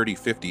year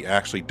 3050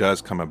 actually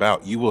does come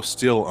about, you will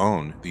still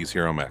own these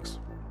hero mechs.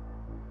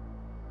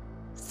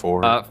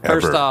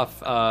 First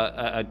off,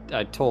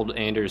 I told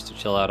Anders to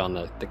chill out on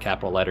the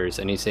capital letters,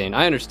 and he's saying,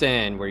 I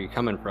understand where you're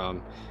coming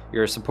from.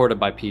 You're supported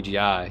by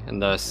PGI,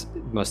 and thus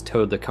must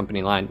toe the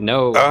company line.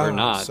 No, we're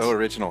not. So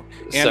original.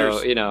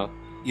 Anders,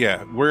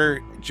 Yeah,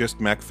 we're just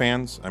mech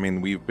fans. I mean,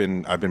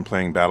 I've been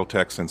playing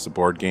BattleTech since the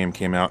board game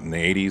came out in the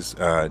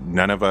 80s.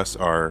 None of us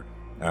are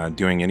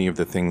doing any of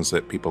the things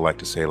that people like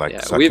to say,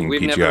 like sucking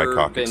we've PGI never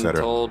cock, been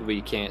etc. told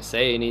we can't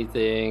say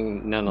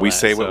anything. None of we that.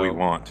 say what we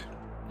want.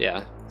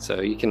 Yeah,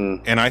 so you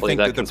can. And I think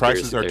that the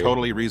prices are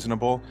totally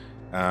reasonable.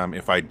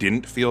 If I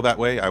didn't feel that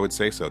way, I would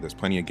say so. There's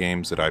plenty of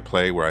games that I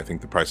play where I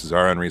think the prices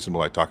are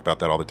unreasonable. I talk about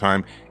that all the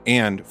time.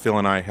 And Phil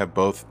and I have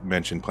both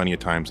mentioned plenty of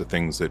times the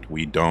things that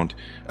we don't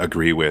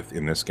agree with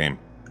in this game.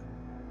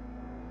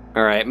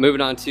 All right,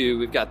 moving on to,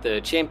 we've got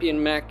the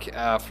champion mech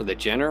for the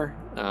Jenner.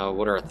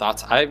 What are our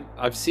thoughts?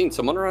 I've seen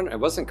someone run. It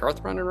wasn't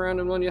Garth running around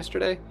in one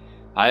yesterday.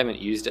 I haven't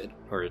used it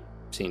or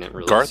seen it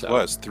really. Garth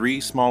was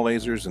 3 small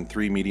lasers and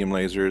 3 medium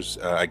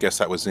lasers. I guess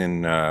that was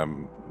in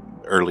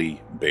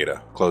early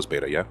beta, closed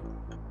beta, yeah?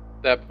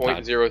 That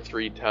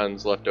 0.03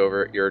 tons left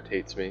over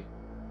irritates me.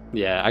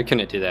 Yeah, I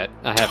couldn't do that.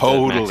 I have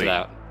to max it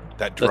out.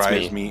 That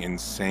drives me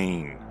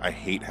insane. I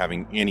hate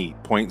having any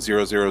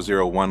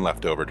 0.0001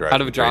 left over. I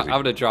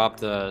would have dropped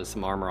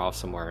some armor off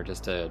somewhere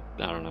just to,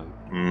 I don't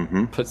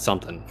know, put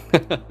something.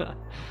 I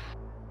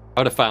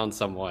would have found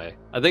some way.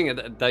 I think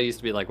that used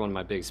to be like one of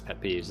my biggest pet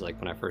peeves, like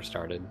when I first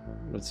started.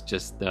 It's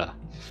just,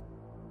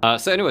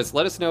 so anyways,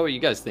 let us know what you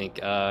guys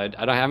think. I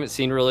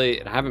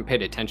haven't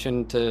paid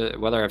attention to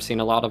whether I've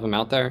seen a lot of them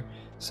out there.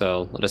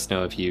 So let us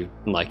know if you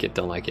like it,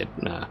 don't like it.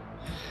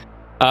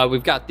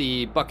 We've got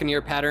the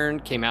Buccaneer pattern,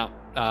 came out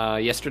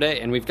yesterday,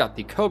 and we've got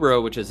the Cobra,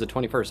 which is the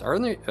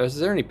 21st. Is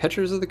there any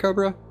pictures of the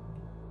Cobra?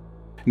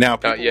 Now,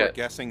 people were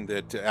guessing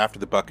that after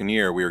the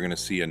Buccaneer, we were going to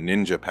see a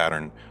ninja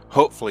pattern.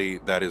 Hopefully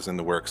that is in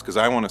the works, because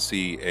I want to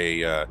see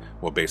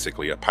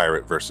basically a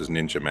pirate versus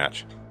ninja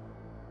match.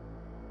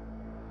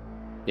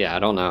 Yeah, I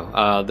don't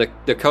know.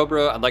 The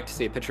Cobra, I'd like to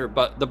see a picture,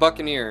 but the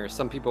Buccaneer,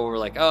 some people were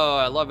like, oh,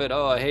 I love it,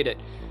 oh, I hate it.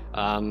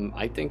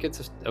 I think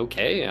it's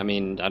okay. I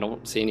mean, I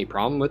don't see any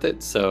problem with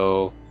it,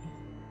 so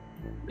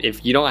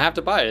if you don't have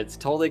to buy it, it's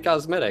totally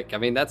cosmetic. I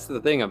mean, that's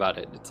the thing about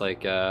it. It's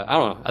like, I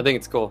don't know, I think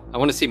it's cool. I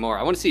want to see more.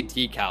 I want to see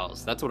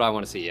decals. That's what I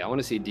want to see. I want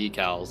to see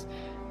decals,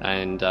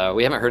 and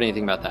we haven't heard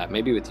anything about that.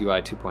 Maybe with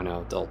UI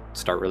 2.0, they'll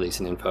start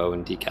releasing info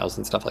and decals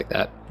and stuff like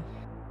that.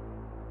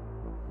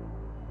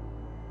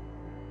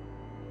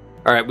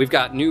 All right, we've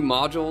got new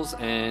modules,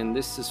 and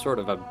this is sort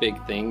of a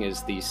big thing,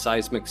 is the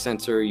seismic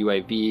sensor,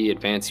 UAV,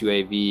 advanced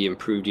UAV,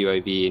 improved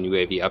UAV, and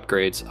UAV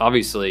upgrades.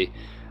 Obviously,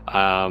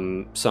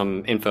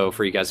 some info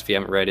for you guys if you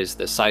haven't read is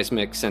the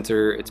seismic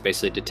sensor. It's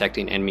basically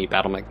detecting enemy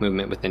battle mech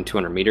movement within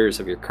 200 meters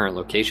of your current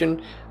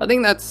location. I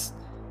think that's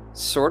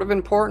sort of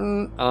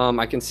important.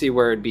 I can see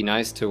where it'd be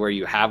nice to where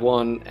you have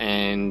one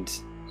and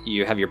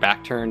you have your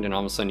back turned and all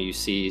of a sudden you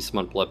see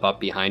someone blip up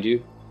behind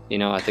you. You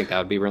know, I think that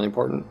would be really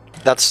important.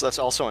 That's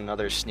also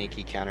another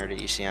sneaky counter to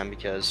ECM,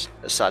 because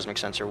a seismic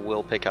sensor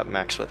will pick up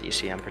mechs with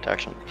ECM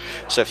protection.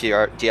 So if do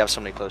you have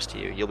somebody close to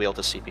you, you'll be able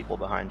to see people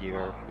behind you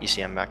or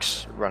ECM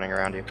mechs running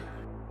around you.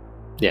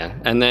 Yeah,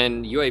 and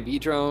then UAV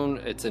drone,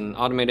 it's an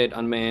automated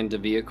unmanned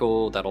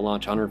vehicle that'll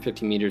launch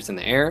 150 meters in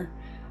the air.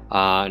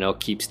 And it'll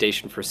keep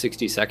stationed for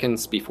 60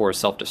 seconds before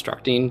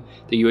self-destructing.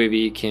 The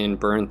UAV can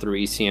burn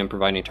through ECM,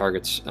 providing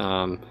targets.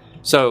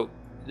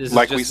 This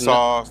like is we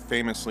saw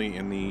famously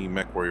in the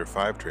MechWarrior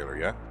 5 trailer,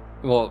 yeah?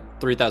 Well,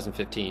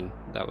 3015.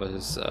 That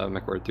was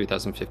MechWarrior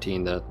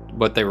 3015,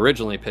 what they were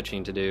originally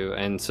pitching to do.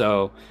 And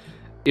so,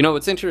 you know,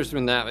 what's interesting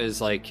in that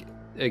is, like,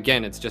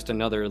 again, it's just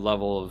another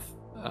level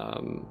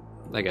of,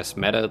 I guess,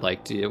 meta,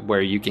 like,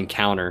 where you can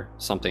counter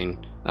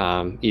something,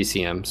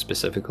 ECM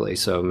specifically.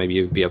 So maybe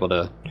you'd be able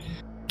to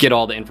get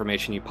all the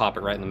information, you pop it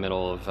right in the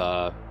middle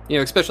of, you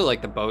know, especially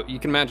like the boat. You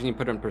can imagine, you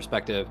put it in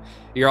perspective,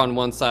 you're on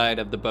one side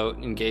of the boat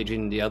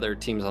engaging the other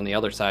teams on the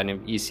other side,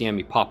 and if ECM,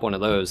 you pop one of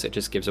those, it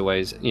just gives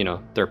away, you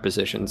know, their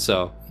position.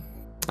 So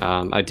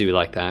I do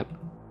like that.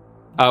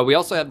 We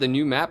also have the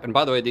new map, and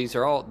by the way, these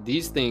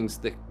things,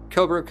 the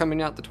Cobra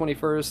coming out the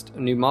 21st,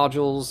 new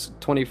modules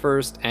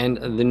 21st, and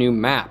the new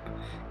map,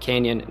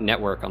 Canyon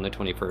Network, on the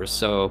 21st.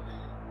 So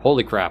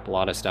holy crap, a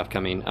lot of stuff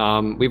coming.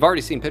 We've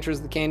already seen pictures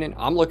of the canyon.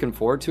 I'm looking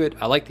forward to it.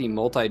 I like the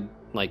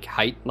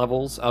height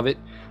levels of it.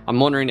 I'm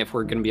wondering if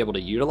we're going to be able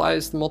to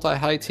utilize the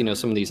multi-heights. You know,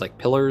 some of these like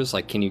pillars,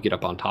 like can you get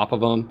up on top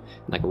of them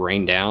and like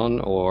rain down,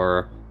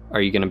 or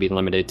are you going to be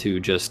limited to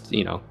just,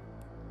 you know,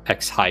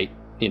 X height,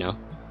 you know?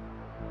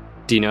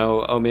 Do you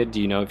know, Omid,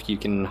 do you know if you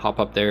can hop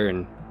up there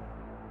and...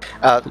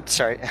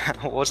 Sorry,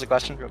 what was the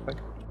question real quick?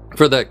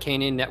 For the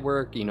Canyon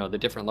Network, you know, the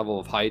different level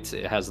of heights,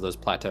 it has those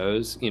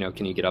plateaus. You know,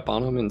 can you get up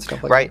on them and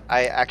stuff like that? Right,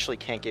 I actually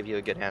can't give you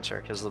a good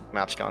answer because the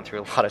map's gone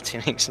through a lot of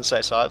tuning since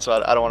I saw it, so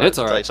I don't want to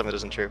tell you something that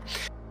isn't true.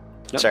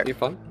 No, sorry. You're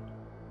fine.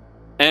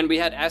 And we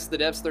had Ask the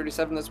Devs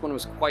 37. This one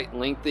was quite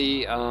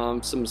lengthy.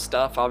 Some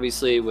stuff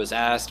obviously was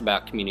asked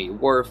about community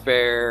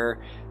warfare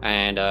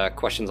and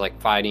questions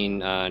like fighting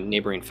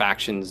neighboring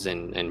factions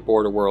and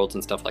border worlds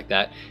and stuff like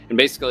that. And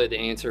basically the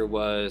answer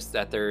was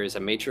that there is a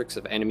matrix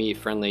of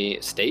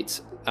enemy-friendly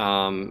states.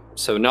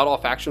 So not all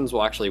factions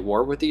will actually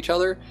war with each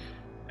other.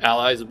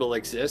 Allies will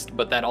exist,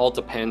 but that all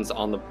depends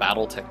on the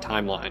BattleTech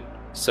timeline.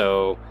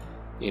 So,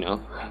 you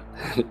know,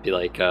 it'd be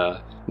like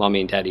mommy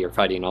and daddy are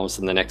fighting all of a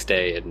sudden the next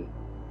day and,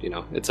 you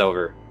know, it's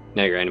over.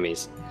 Now you're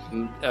enemies.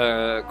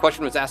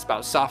 Question was asked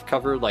about soft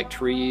cover like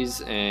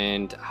trees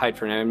and hide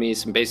from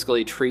enemies. And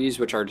basically trees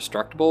which are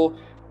destructible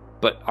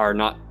but are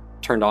not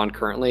turned on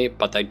currently,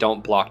 but they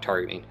don't block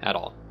targeting at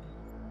all.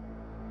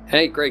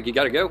 Hey, Greg, you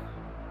gotta go.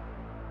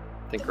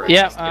 I think Greg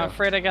has to go. I'm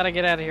afraid I gotta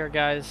get out of here,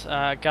 guys.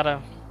 Got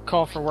a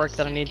call for work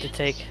that I need to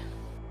take.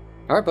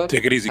 All right, bud.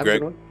 Take it easy, Have a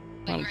Greg.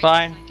 good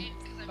one.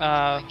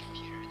 Bye.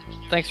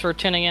 Thanks for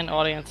tuning in,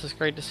 audience. It's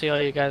great to see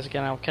all you guys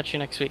again. I'll catch you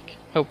next week,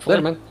 hopefully.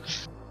 Later, man.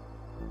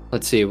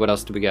 Let's see, what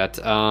else do we got?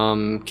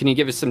 Can you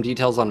give us some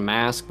details on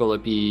Mask? Will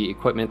it be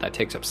equipment that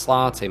takes up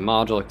slots, a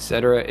module,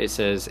 etc.? It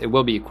says it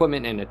will be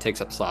equipment and it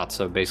takes up slots,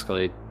 so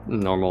basically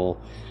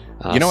normal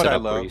You know what I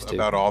setup we're love used to.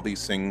 about all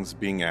these things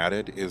being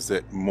added is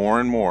that more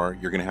and more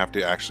you're going to have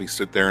to actually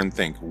sit there and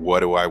think, what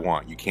do I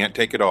want? You can't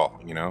take it all,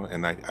 you know?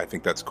 And I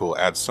think that's cool.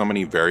 Adds so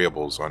many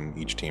variables on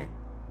each team.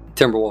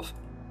 Timberwolf.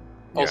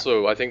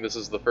 Also, I think this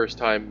is the first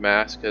time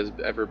Mask has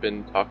ever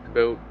been talked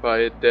about by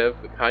a dev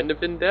kind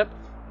of in depth.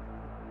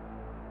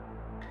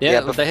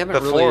 Yeah, but they haven't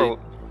before, really...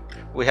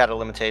 we had a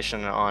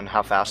limitation on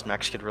how fast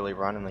mechs could really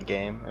run in the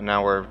game, and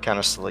now we're kind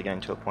of slowly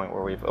getting to a point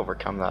where we've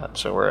overcome that,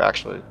 so we're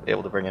actually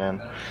able to bring it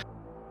in.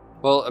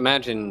 Well,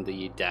 imagine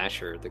the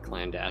Dasher, the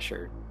Clan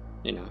Dasher,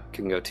 you know,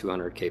 can go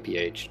 200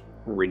 kph.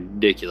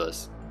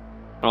 Ridiculous.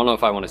 I don't know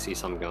if I want to see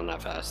something going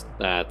that fast.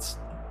 That's...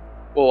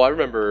 Well, I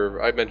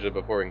remember, I mentioned it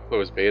before in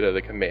closed beta,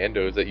 the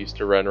commandos that used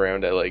to run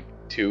around at like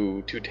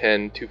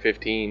 210,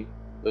 215.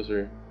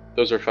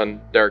 Those are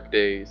fun, dark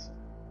days.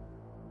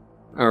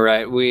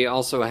 Alright, we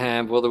also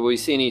have, will we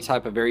see any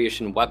type of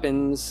variation in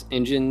weapons,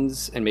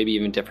 engines, and maybe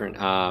even different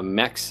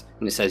mechs?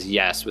 And it says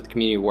yes, with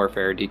community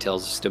warfare,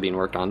 details still being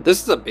worked on.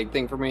 This is a big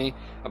thing for me.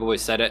 I've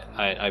always said it.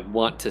 I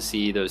want to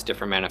see those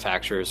different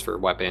manufacturers for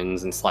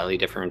weapons and slightly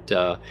different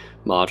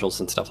modules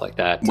and stuff like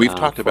that. We've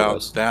talked for about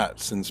those. that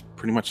since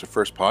pretty much the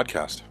first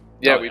podcast.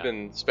 Yeah, Oh, we've yeah.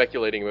 been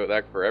speculating about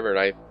that forever,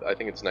 and I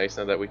think it's nice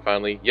now that we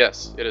finally,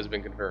 yes, it has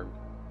been confirmed.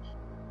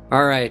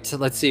 All right,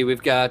 let's see.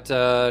 We've got,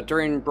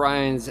 during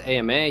Brian's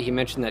AMA, he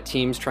mentioned that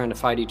teams trying to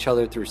fight each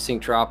other through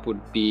Sync Drop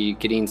would be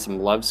getting some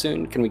love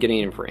soon. Can we get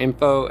any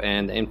info?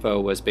 And the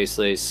info was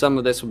basically some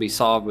of this will be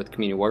solved with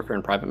Community Warfare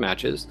and private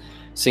matches.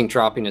 Sync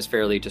dropping is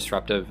fairly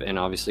disruptive and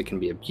obviously can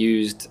be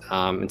abused.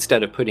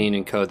 Instead of putting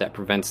in code that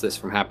prevents this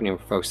from happening, we're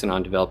focusing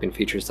on developing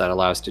features that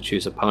allow us to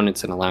choose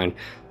opponents and allowing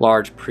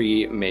large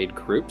pre-made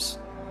groups.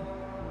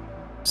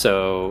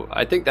 So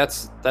I think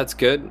that's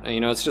good.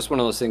 You know, it's just one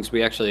of those things.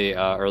 We actually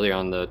earlier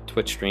on the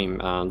Twitch stream,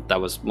 that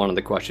was one of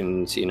the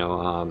questions. You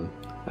know,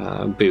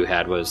 Boo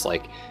had was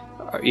like,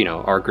 you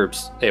know, are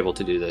groups able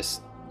to do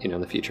this, you know,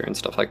 in the future and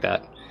stuff like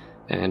that.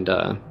 And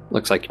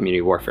looks like Community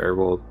Warfare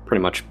will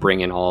pretty much bring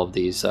in all of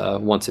these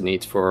wants and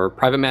needs for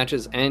private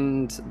matches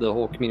and the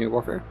whole Community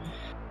Warfare.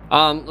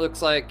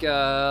 Looks like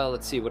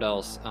let's see what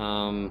else.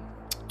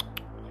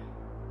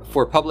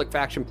 For public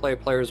faction play,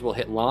 players will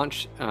hit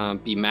launch,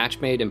 be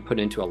match made, and put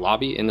into a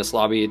lobby. In this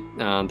lobby,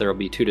 there will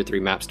be 2 to 3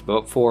 maps to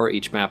vote for.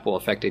 Each map will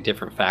affect a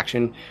different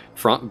faction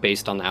front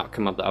based on the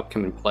outcome of the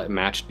upcoming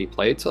match to be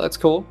played, so that's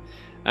cool.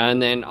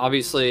 And then,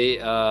 obviously,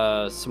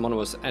 someone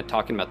was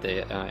talking about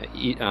the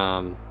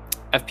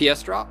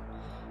FPS drop,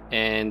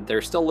 and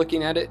they're still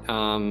looking at it.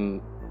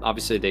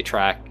 Obviously, they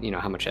track, you know,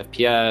 how much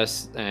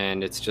FPS,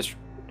 and it's just,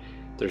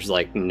 there's,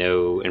 like,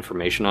 no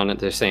information on it.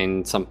 They're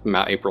saying something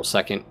about April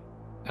 2nd.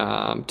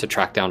 To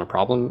track down a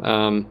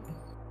problem.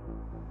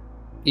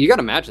 You gotta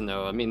imagine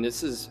though, I mean,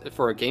 this is,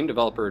 for a game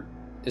developer,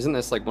 isn't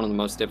this like one of the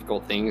most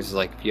difficult things?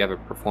 Like, if you have a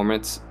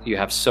performance, you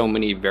have so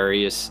many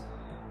varying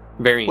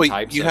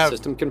types of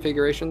system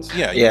configurations.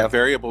 Yeah, you have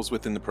variables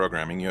within the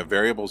programming, you have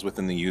variables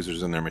within the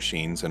users and their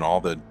machines, and all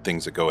the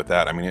things that go with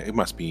that. I mean, it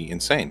must be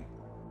insane.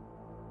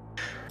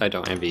 I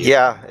don't envy you.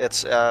 Yeah,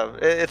 it's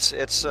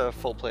a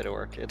full plate of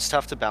work. It's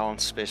tough to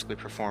balance basically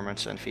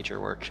performance and feature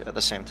work at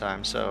the same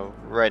time. So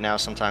right now,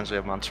 sometimes we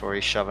have months where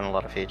we shove in a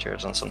lot of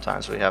features, and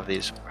sometimes we have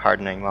these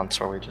hardening months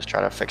where we just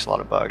try to fix a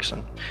lot of bugs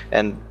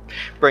and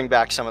bring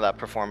back some of that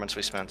performance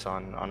we spent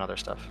on other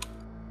stuff.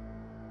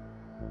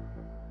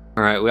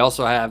 All right, we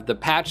also have the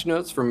patch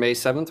notes from May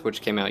 7th,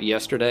 which came out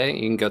yesterday.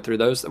 You can go through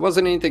those. There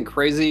wasn't anything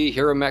crazy.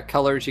 Hero mech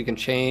colors you can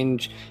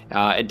change.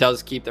 It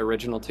does keep the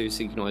original too,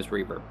 so you can always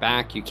revert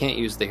back. You can't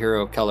use the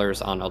hero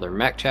colors on other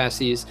mech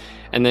chassis.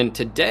 And then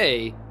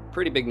today,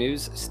 pretty big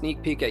news,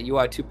 sneak peek at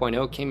UI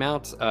 2.0 came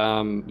out.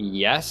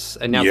 Yes.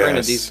 And now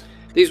granted,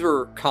 these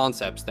were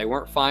concepts. They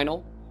weren't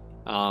final.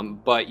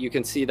 But you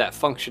can see that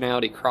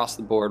functionality across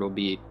the board will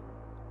be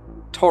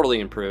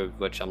totally improved,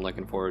 which I'm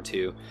looking forward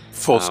to.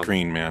 Full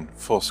screen, man.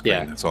 Full screen.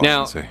 Yeah. That's all I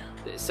can say.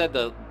 It said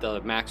the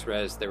max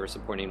res they were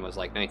supporting was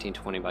like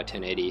 1920 by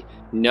 1080.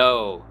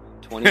 No,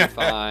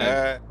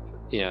 25.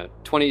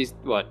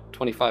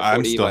 2540.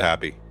 I'm still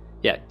happy.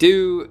 Yeah,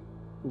 do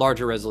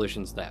larger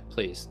resolutions than that,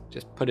 please.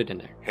 Just put it in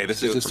there. Hey,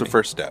 this is just the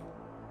first step.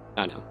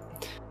 I know.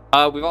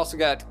 We've also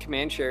got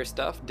command share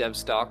stuff.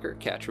 DevStalker,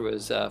 Catcher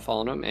was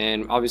following them,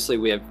 and obviously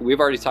we've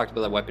already talked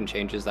about the weapon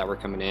changes that were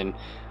coming in.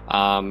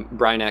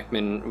 Brian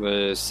Ekman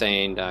was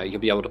saying you'll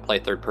be able to play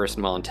third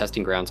person while in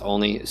testing grounds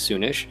only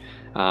soonish.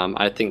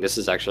 I think this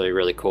is actually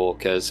really cool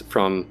because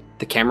from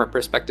the camera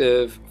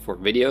perspective for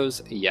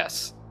videos,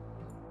 yes.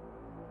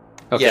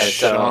 Okay, yes,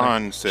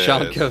 so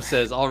Sean Cove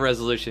says all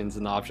resolutions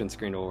in the option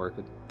screen will work.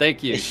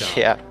 Thank you, Sean.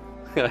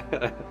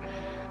 Yeah.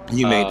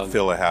 You made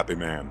Phil a happy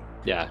man.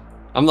 Yeah.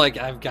 I'm like,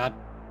 I've got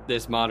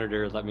this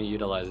monitor, let me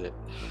utilize it.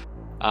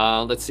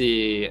 Let's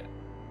see.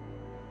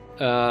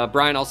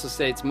 Brian also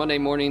states, Monday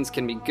mornings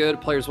can be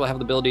good. Players will have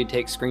the ability to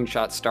take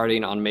screenshots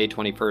starting on May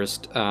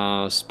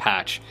 21st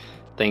patch.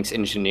 Thanks,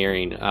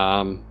 engineering.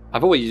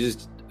 I've always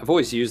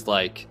used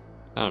like,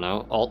 I don't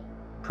know, alt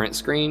print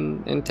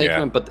screen and take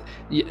them, but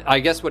I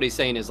guess what he's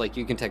saying is like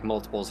you can take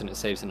multiples and it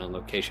saves in a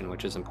location,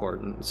 which is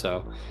important.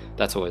 So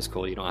that's always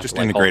cool. You don't have just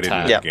to like integrate it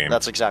alt tab. into the game.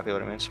 That's exactly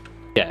what it means.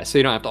 Yeah, so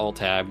you don't have to alt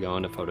tab, go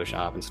into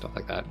Photoshop and stuff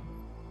like that.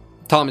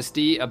 Thomas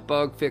D, a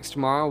bug fixed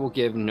tomorrow will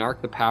give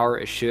NARC the power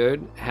it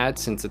should had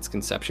since its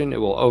conception. It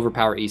will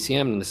overpower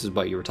ECM, and this is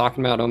what you were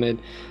talking about, Omid.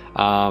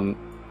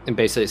 And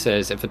basically it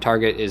says if a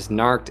target is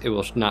NARCed, it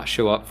will not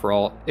show up for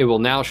all. It will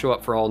now show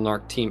up for all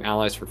NARC team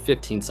allies for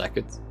 15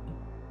 seconds.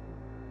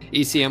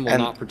 ECM will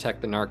not protect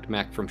the NARCed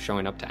mech from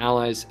showing up to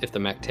allies. If the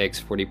mech takes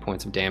 40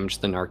 points of damage,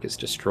 the NARC is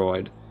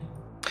destroyed.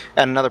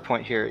 And another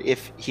point here: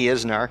 if he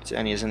is NARCed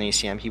and he is in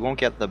ECM, he won't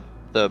get the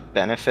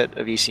benefit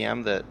of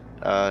ECM that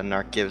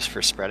NARC gives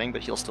for spreading,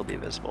 but he'll still be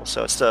visible.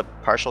 So it's a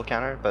partial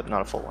counter, but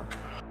not a full one.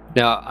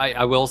 Now,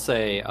 I will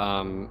say,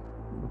 Darren,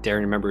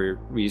 remember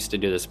we used to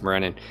do this,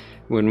 Brennan,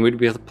 when we'd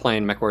be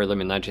playing MechWarrior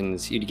Living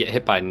Legends, you'd get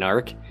hit by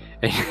NARC,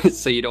 and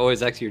so you'd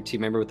always ask your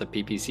team member with a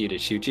PPC to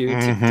shoot you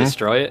to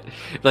destroy it.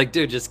 Like,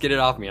 dude, just get it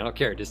off me. I don't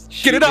care. Just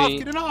shoot me.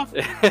 Get it off.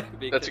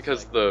 That's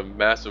because the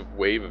massive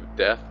wave of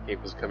death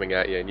was coming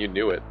at you, and you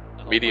knew it.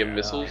 Medium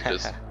missiles,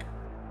 just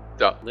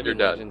you're Living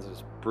done. Legends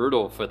was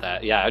brutal for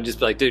that. Yeah, I'd just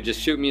be like, dude, just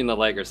shoot me in the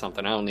leg or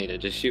something. I don't need it.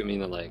 Just shoot me in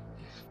the leg.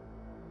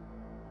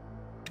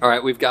 All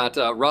right, we've got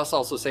Russ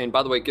also saying,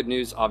 by the way, good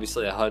news.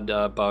 Obviously, a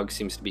HUD bug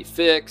seems to be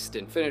fixed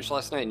and finished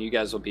last night, and you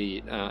guys will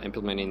be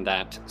implementing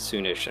that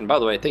soonish. And by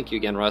the way, thank you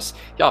again, Russ.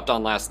 You hopped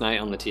on last night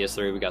on the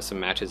TS3. We got some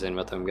matches in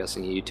with them. I'm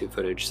guessing YouTube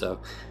footage,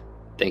 so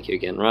thank you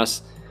again,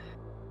 Russ.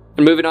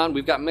 And moving on,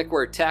 we've got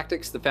MechWarrior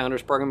Tactics, the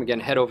Founders Program. Again,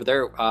 head over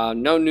there.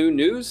 No new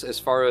news as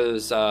far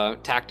as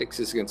Tactics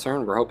is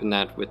concerned. We're hoping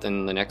that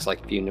within the next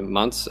few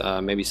months,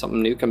 maybe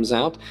something new comes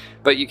out.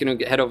 But you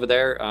can head over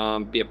there,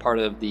 be a part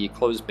of the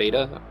closed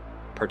beta,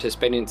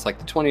 participating. It's like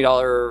the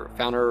 $20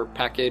 founder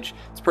package.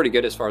 It's pretty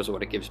good as far as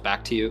what it gives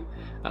back to you.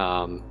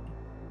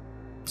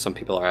 Some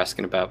people are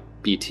asking about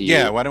BTU.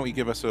 Yeah, why don't we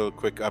give us a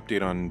quick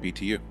update on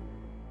BTU?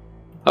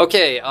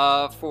 Okay,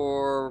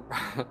 for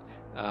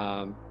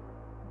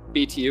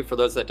BTU, for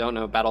those that don't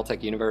know,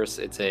 Battletech Universe,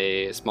 it's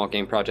a small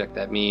game project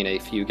that me and a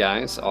few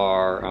guys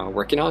are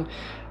working on.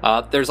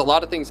 There's a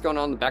lot of things going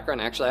on in the background.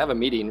 Actually, I have a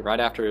meeting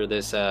right after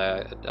this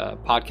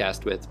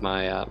podcast with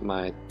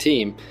my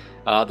team.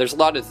 There's a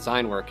lot of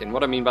design work, and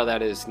what I mean by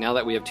that is now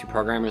that we have 2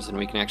 programmers and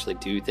we can actually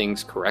do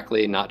things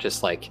correctly, not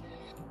just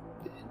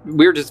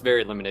we're just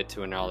very limited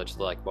to a knowledge of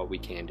what we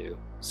can do.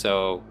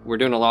 So we're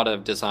doing a lot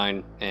of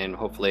design, and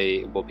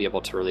hopefully we'll be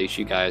able to release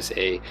you guys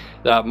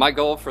my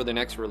goal for the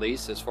next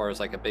release, as far as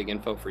a big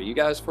info for you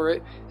guys for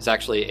it, is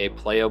actually a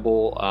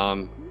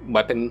playable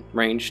weapon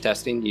range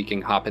testing. You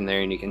can hop in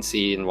there and you can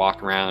see and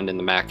walk around in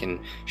the mech and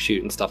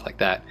shoot and stuff like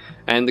that.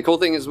 And the cool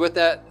thing is with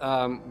that,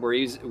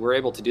 we're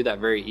able to do that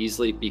very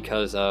easily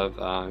because of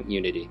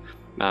Unity.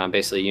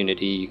 Basically,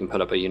 Unity, you can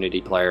put up a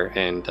Unity player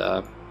and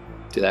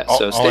do that.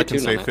 So all I can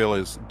say, Phil,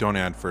 is don't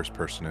add first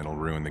person. It'll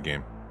ruin the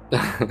game.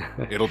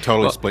 It'll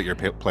totally split your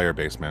player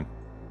base, man.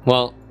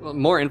 Well,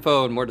 more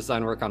info and more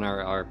design work on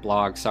our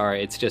blog.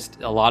 Sorry, it's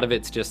just a lot of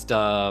it's just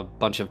a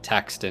bunch of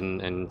text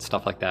and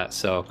stuff like that.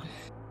 So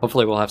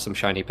hopefully we'll have some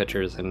shiny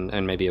pictures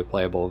and maybe a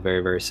playable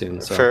very, very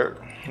soon. So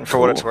for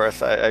what it's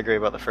worth, I agree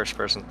about the first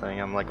person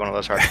thing. I'm one of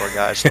those hardcore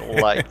guys that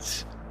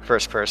liked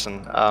first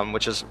person,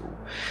 which is,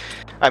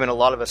 a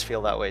lot of us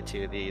feel that way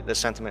too. The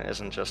sentiment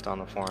isn't just on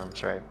the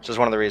forums, right? Which is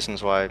one of the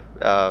reasons why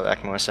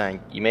Ekman was saying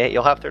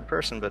you'll have third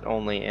person, but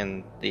only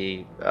in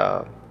the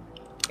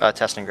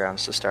testing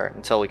grounds to start,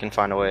 until we can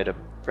find a way to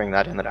bring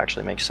that in that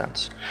actually makes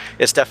sense.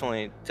 It's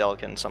definitely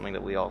delicate and something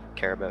that we all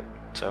care about.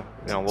 So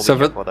we'll be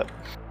careful with it.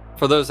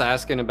 For those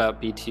asking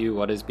about BTU,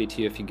 what is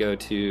BTU? If you go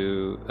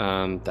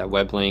to that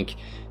web link,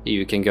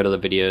 you can go to the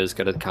videos,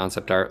 go to the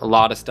concept art, a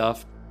lot of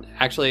stuff.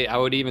 Actually, I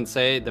would even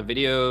say the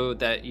video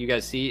that you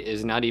guys see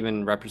is not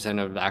even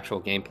representative of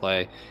actual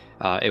gameplay.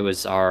 It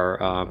was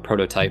our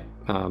prototype.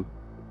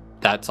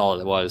 That's all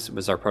it was. It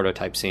was our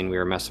prototype scene we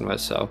were messing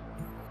with. So,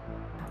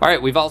 all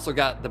right, we've also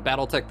got the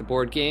Battletech, the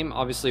board game.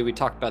 Obviously, we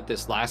talked about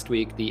this last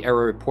week. The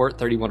Error Report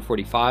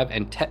 3145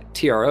 and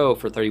TRO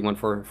for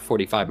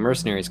 3145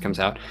 Mercenaries comes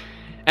out.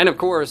 And of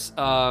course,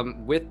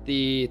 with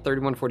the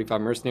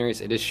 3145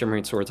 Mercenaries, it is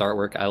Shimmering Swords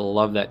artwork. I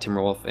love that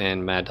Timberwolf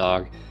and Mad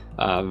Dog.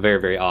 Very,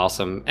 very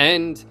awesome.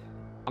 And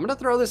I'm going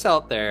to throw this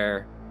out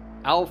there.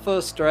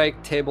 Alpha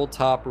Strike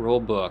Tabletop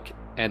Rulebook,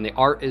 and the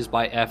art is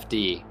by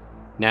FD.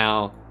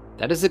 Now,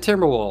 that is a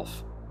Timberwolf.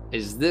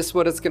 Is this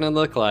what it's going to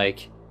look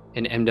like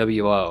in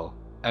MWO?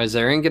 Is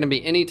there going to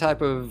be any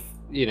type of,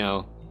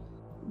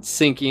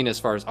 syncing as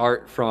far as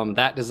art from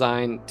that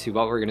design to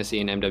what we're going to see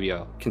in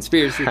MWO?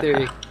 Conspiracy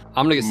theory?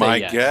 I'm going to say my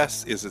yes.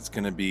 guess is it's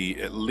going to be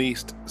at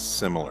least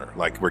similar.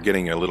 We're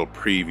getting a little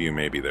preview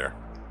maybe there.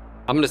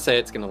 I'm going to say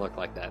it's going to look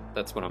like that.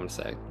 That's what I'm going to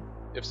say.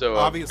 If so,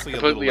 obviously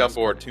completely a on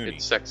board. cartoony.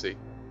 It's sexy.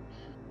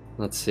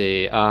 Let's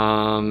see.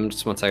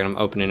 Just 1 second. I'm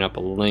opening up a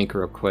link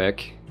real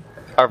quick.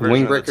 Our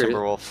version of the Wingbreaker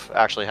Timberwolf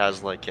actually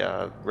has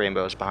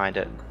rainbows behind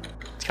it.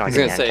 It's kind of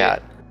like a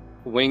cat.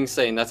 Wing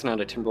saying that's not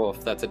a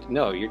Timberwolf. That's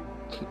no.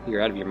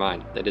 You're out of your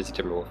mind. That is a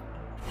Timberwolf.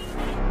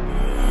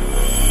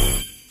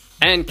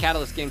 And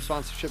Catalyst Game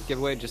sponsorship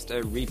giveaway. Just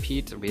a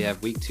repeat. We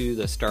have week 2,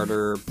 the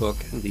starter book,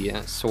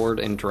 the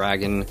Sword and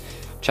Dragon.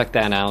 Check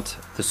that out,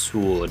 the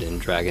Sword and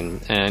Dragon.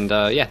 And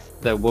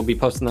we'll be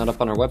posting that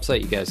up on our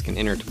website. You guys can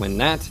enter to win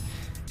that.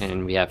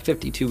 And we have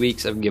 52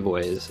 weeks of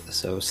giveaways,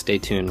 so stay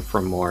tuned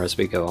for more as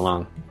we go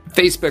along.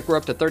 Facebook, we're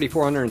up to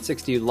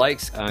 3,460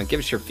 likes. Give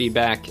us your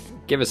feedback.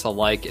 Give us a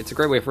like. It's a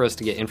great way for us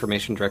to get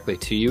information directly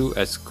to you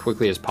as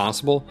quickly as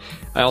possible.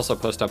 I also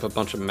post up a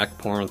bunch of mech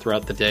porn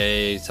throughout the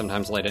day,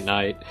 sometimes late at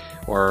night,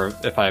 or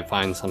if I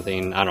find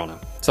something, I don't know.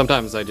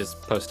 Sometimes I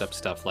just post up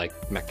stuff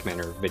like Mech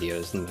Commander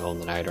videos in the middle of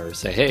the night, or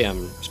say, hey,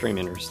 I'm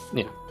streaming, or,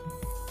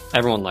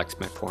 Everyone likes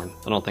mech porn.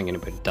 I don't think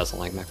anybody doesn't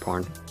like mech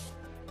porn.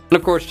 And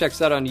of course, check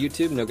us out on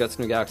YouTube, No Guts,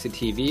 No Galaxy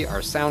TV, our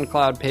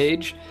SoundCloud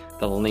page.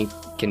 The link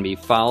can be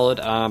followed.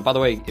 By the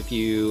way, if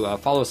you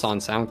follow us on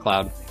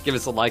SoundCloud, give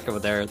us a like over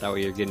there. That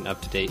way you're getting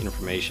up-to-date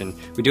information.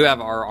 We do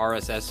have our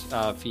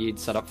RSS feed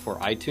set up for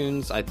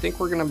iTunes. I think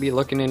we're going to be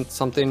looking into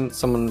something.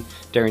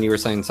 Darren, you were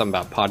saying something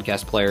about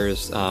podcast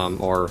players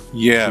or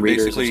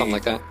readers or something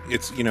like that.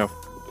 It's,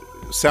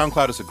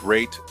 SoundCloud is a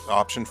great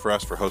option for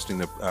us for hosting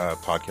the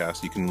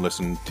podcast. You can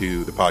listen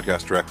to the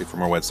podcast directly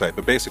from our website.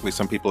 But basically,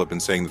 some people have been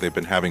saying that they've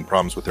been having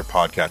problems with their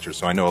podcatchers.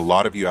 So I know a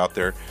lot of you out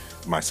there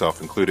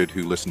myself included,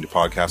 who listen to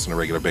podcasts on a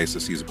regular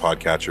basis, use a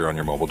podcatcher on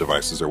your mobile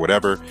devices or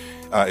whatever.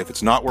 If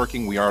it's not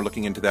working, we are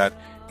looking into that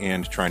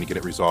and trying to get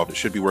it resolved. It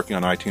should be working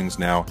on iTunes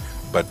now,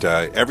 but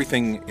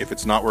everything, if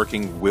it's not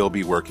working, will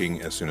be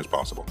working as soon as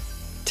possible.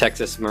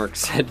 Texas Merc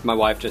said, my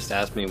wife just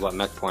asked me what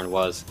mech porn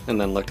was and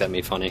then looked at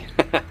me funny.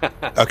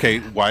 Okay,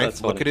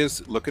 wife, look at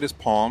his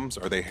palms.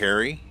 Are they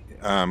hairy?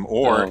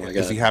 Or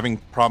is he having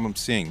problems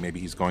seeing? Maybe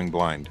he's going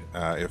blind.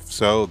 If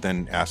so,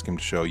 then ask him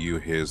to show you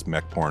his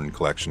mech porn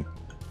collection.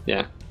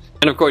 Yeah.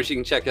 And of course, you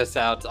can check us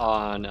out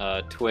on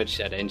Twitch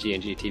at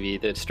NGNG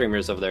TV. The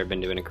streamers over there have been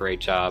doing a great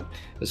job.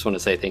 Just want to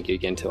say thank you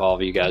again to all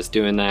of you guys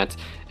doing that.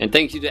 And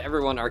thank you to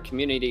everyone, our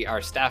community,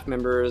 our staff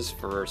members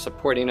for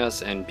supporting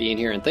us and being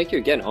here. And thank you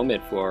again,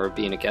 Omid, for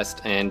being a guest.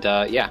 And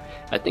yeah,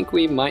 I think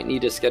we might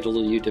need to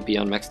schedule you to be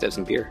on Mech Devs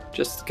and Beer.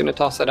 Just going to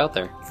toss that out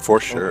there. For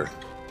sure.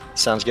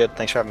 Sounds good.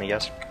 Thanks for having me,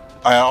 guys.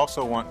 I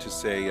also want to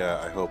say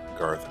I hope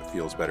Garth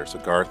feels better. So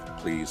Garth,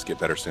 please get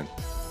better soon.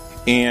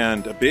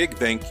 And a big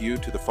thank you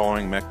to the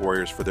following Mech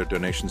Warriors for their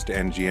donations to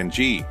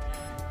NGNG.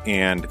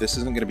 And this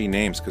isn't going to be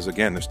names because,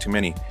 again, there's too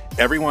many.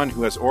 Everyone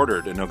who has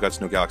ordered a No Guts,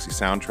 No Galaxy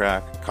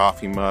soundtrack,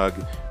 coffee mug,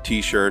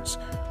 t-shirts,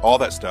 all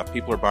that stuff.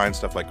 People are buying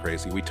stuff like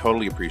crazy. We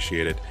totally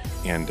appreciate it.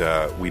 And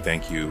we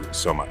thank you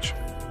so much.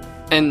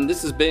 And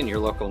this has been your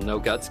local No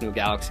Guts, No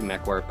Galaxy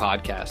Mech Warrior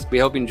podcast. We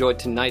hope you enjoyed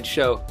tonight's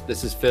show.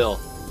 This is Phil.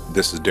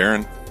 This is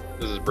Darren.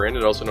 This is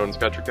Brandon, also known as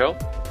Patrick Hell.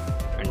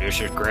 And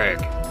this is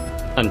Greg.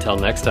 Until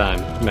next time,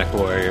 Mech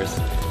Warriors.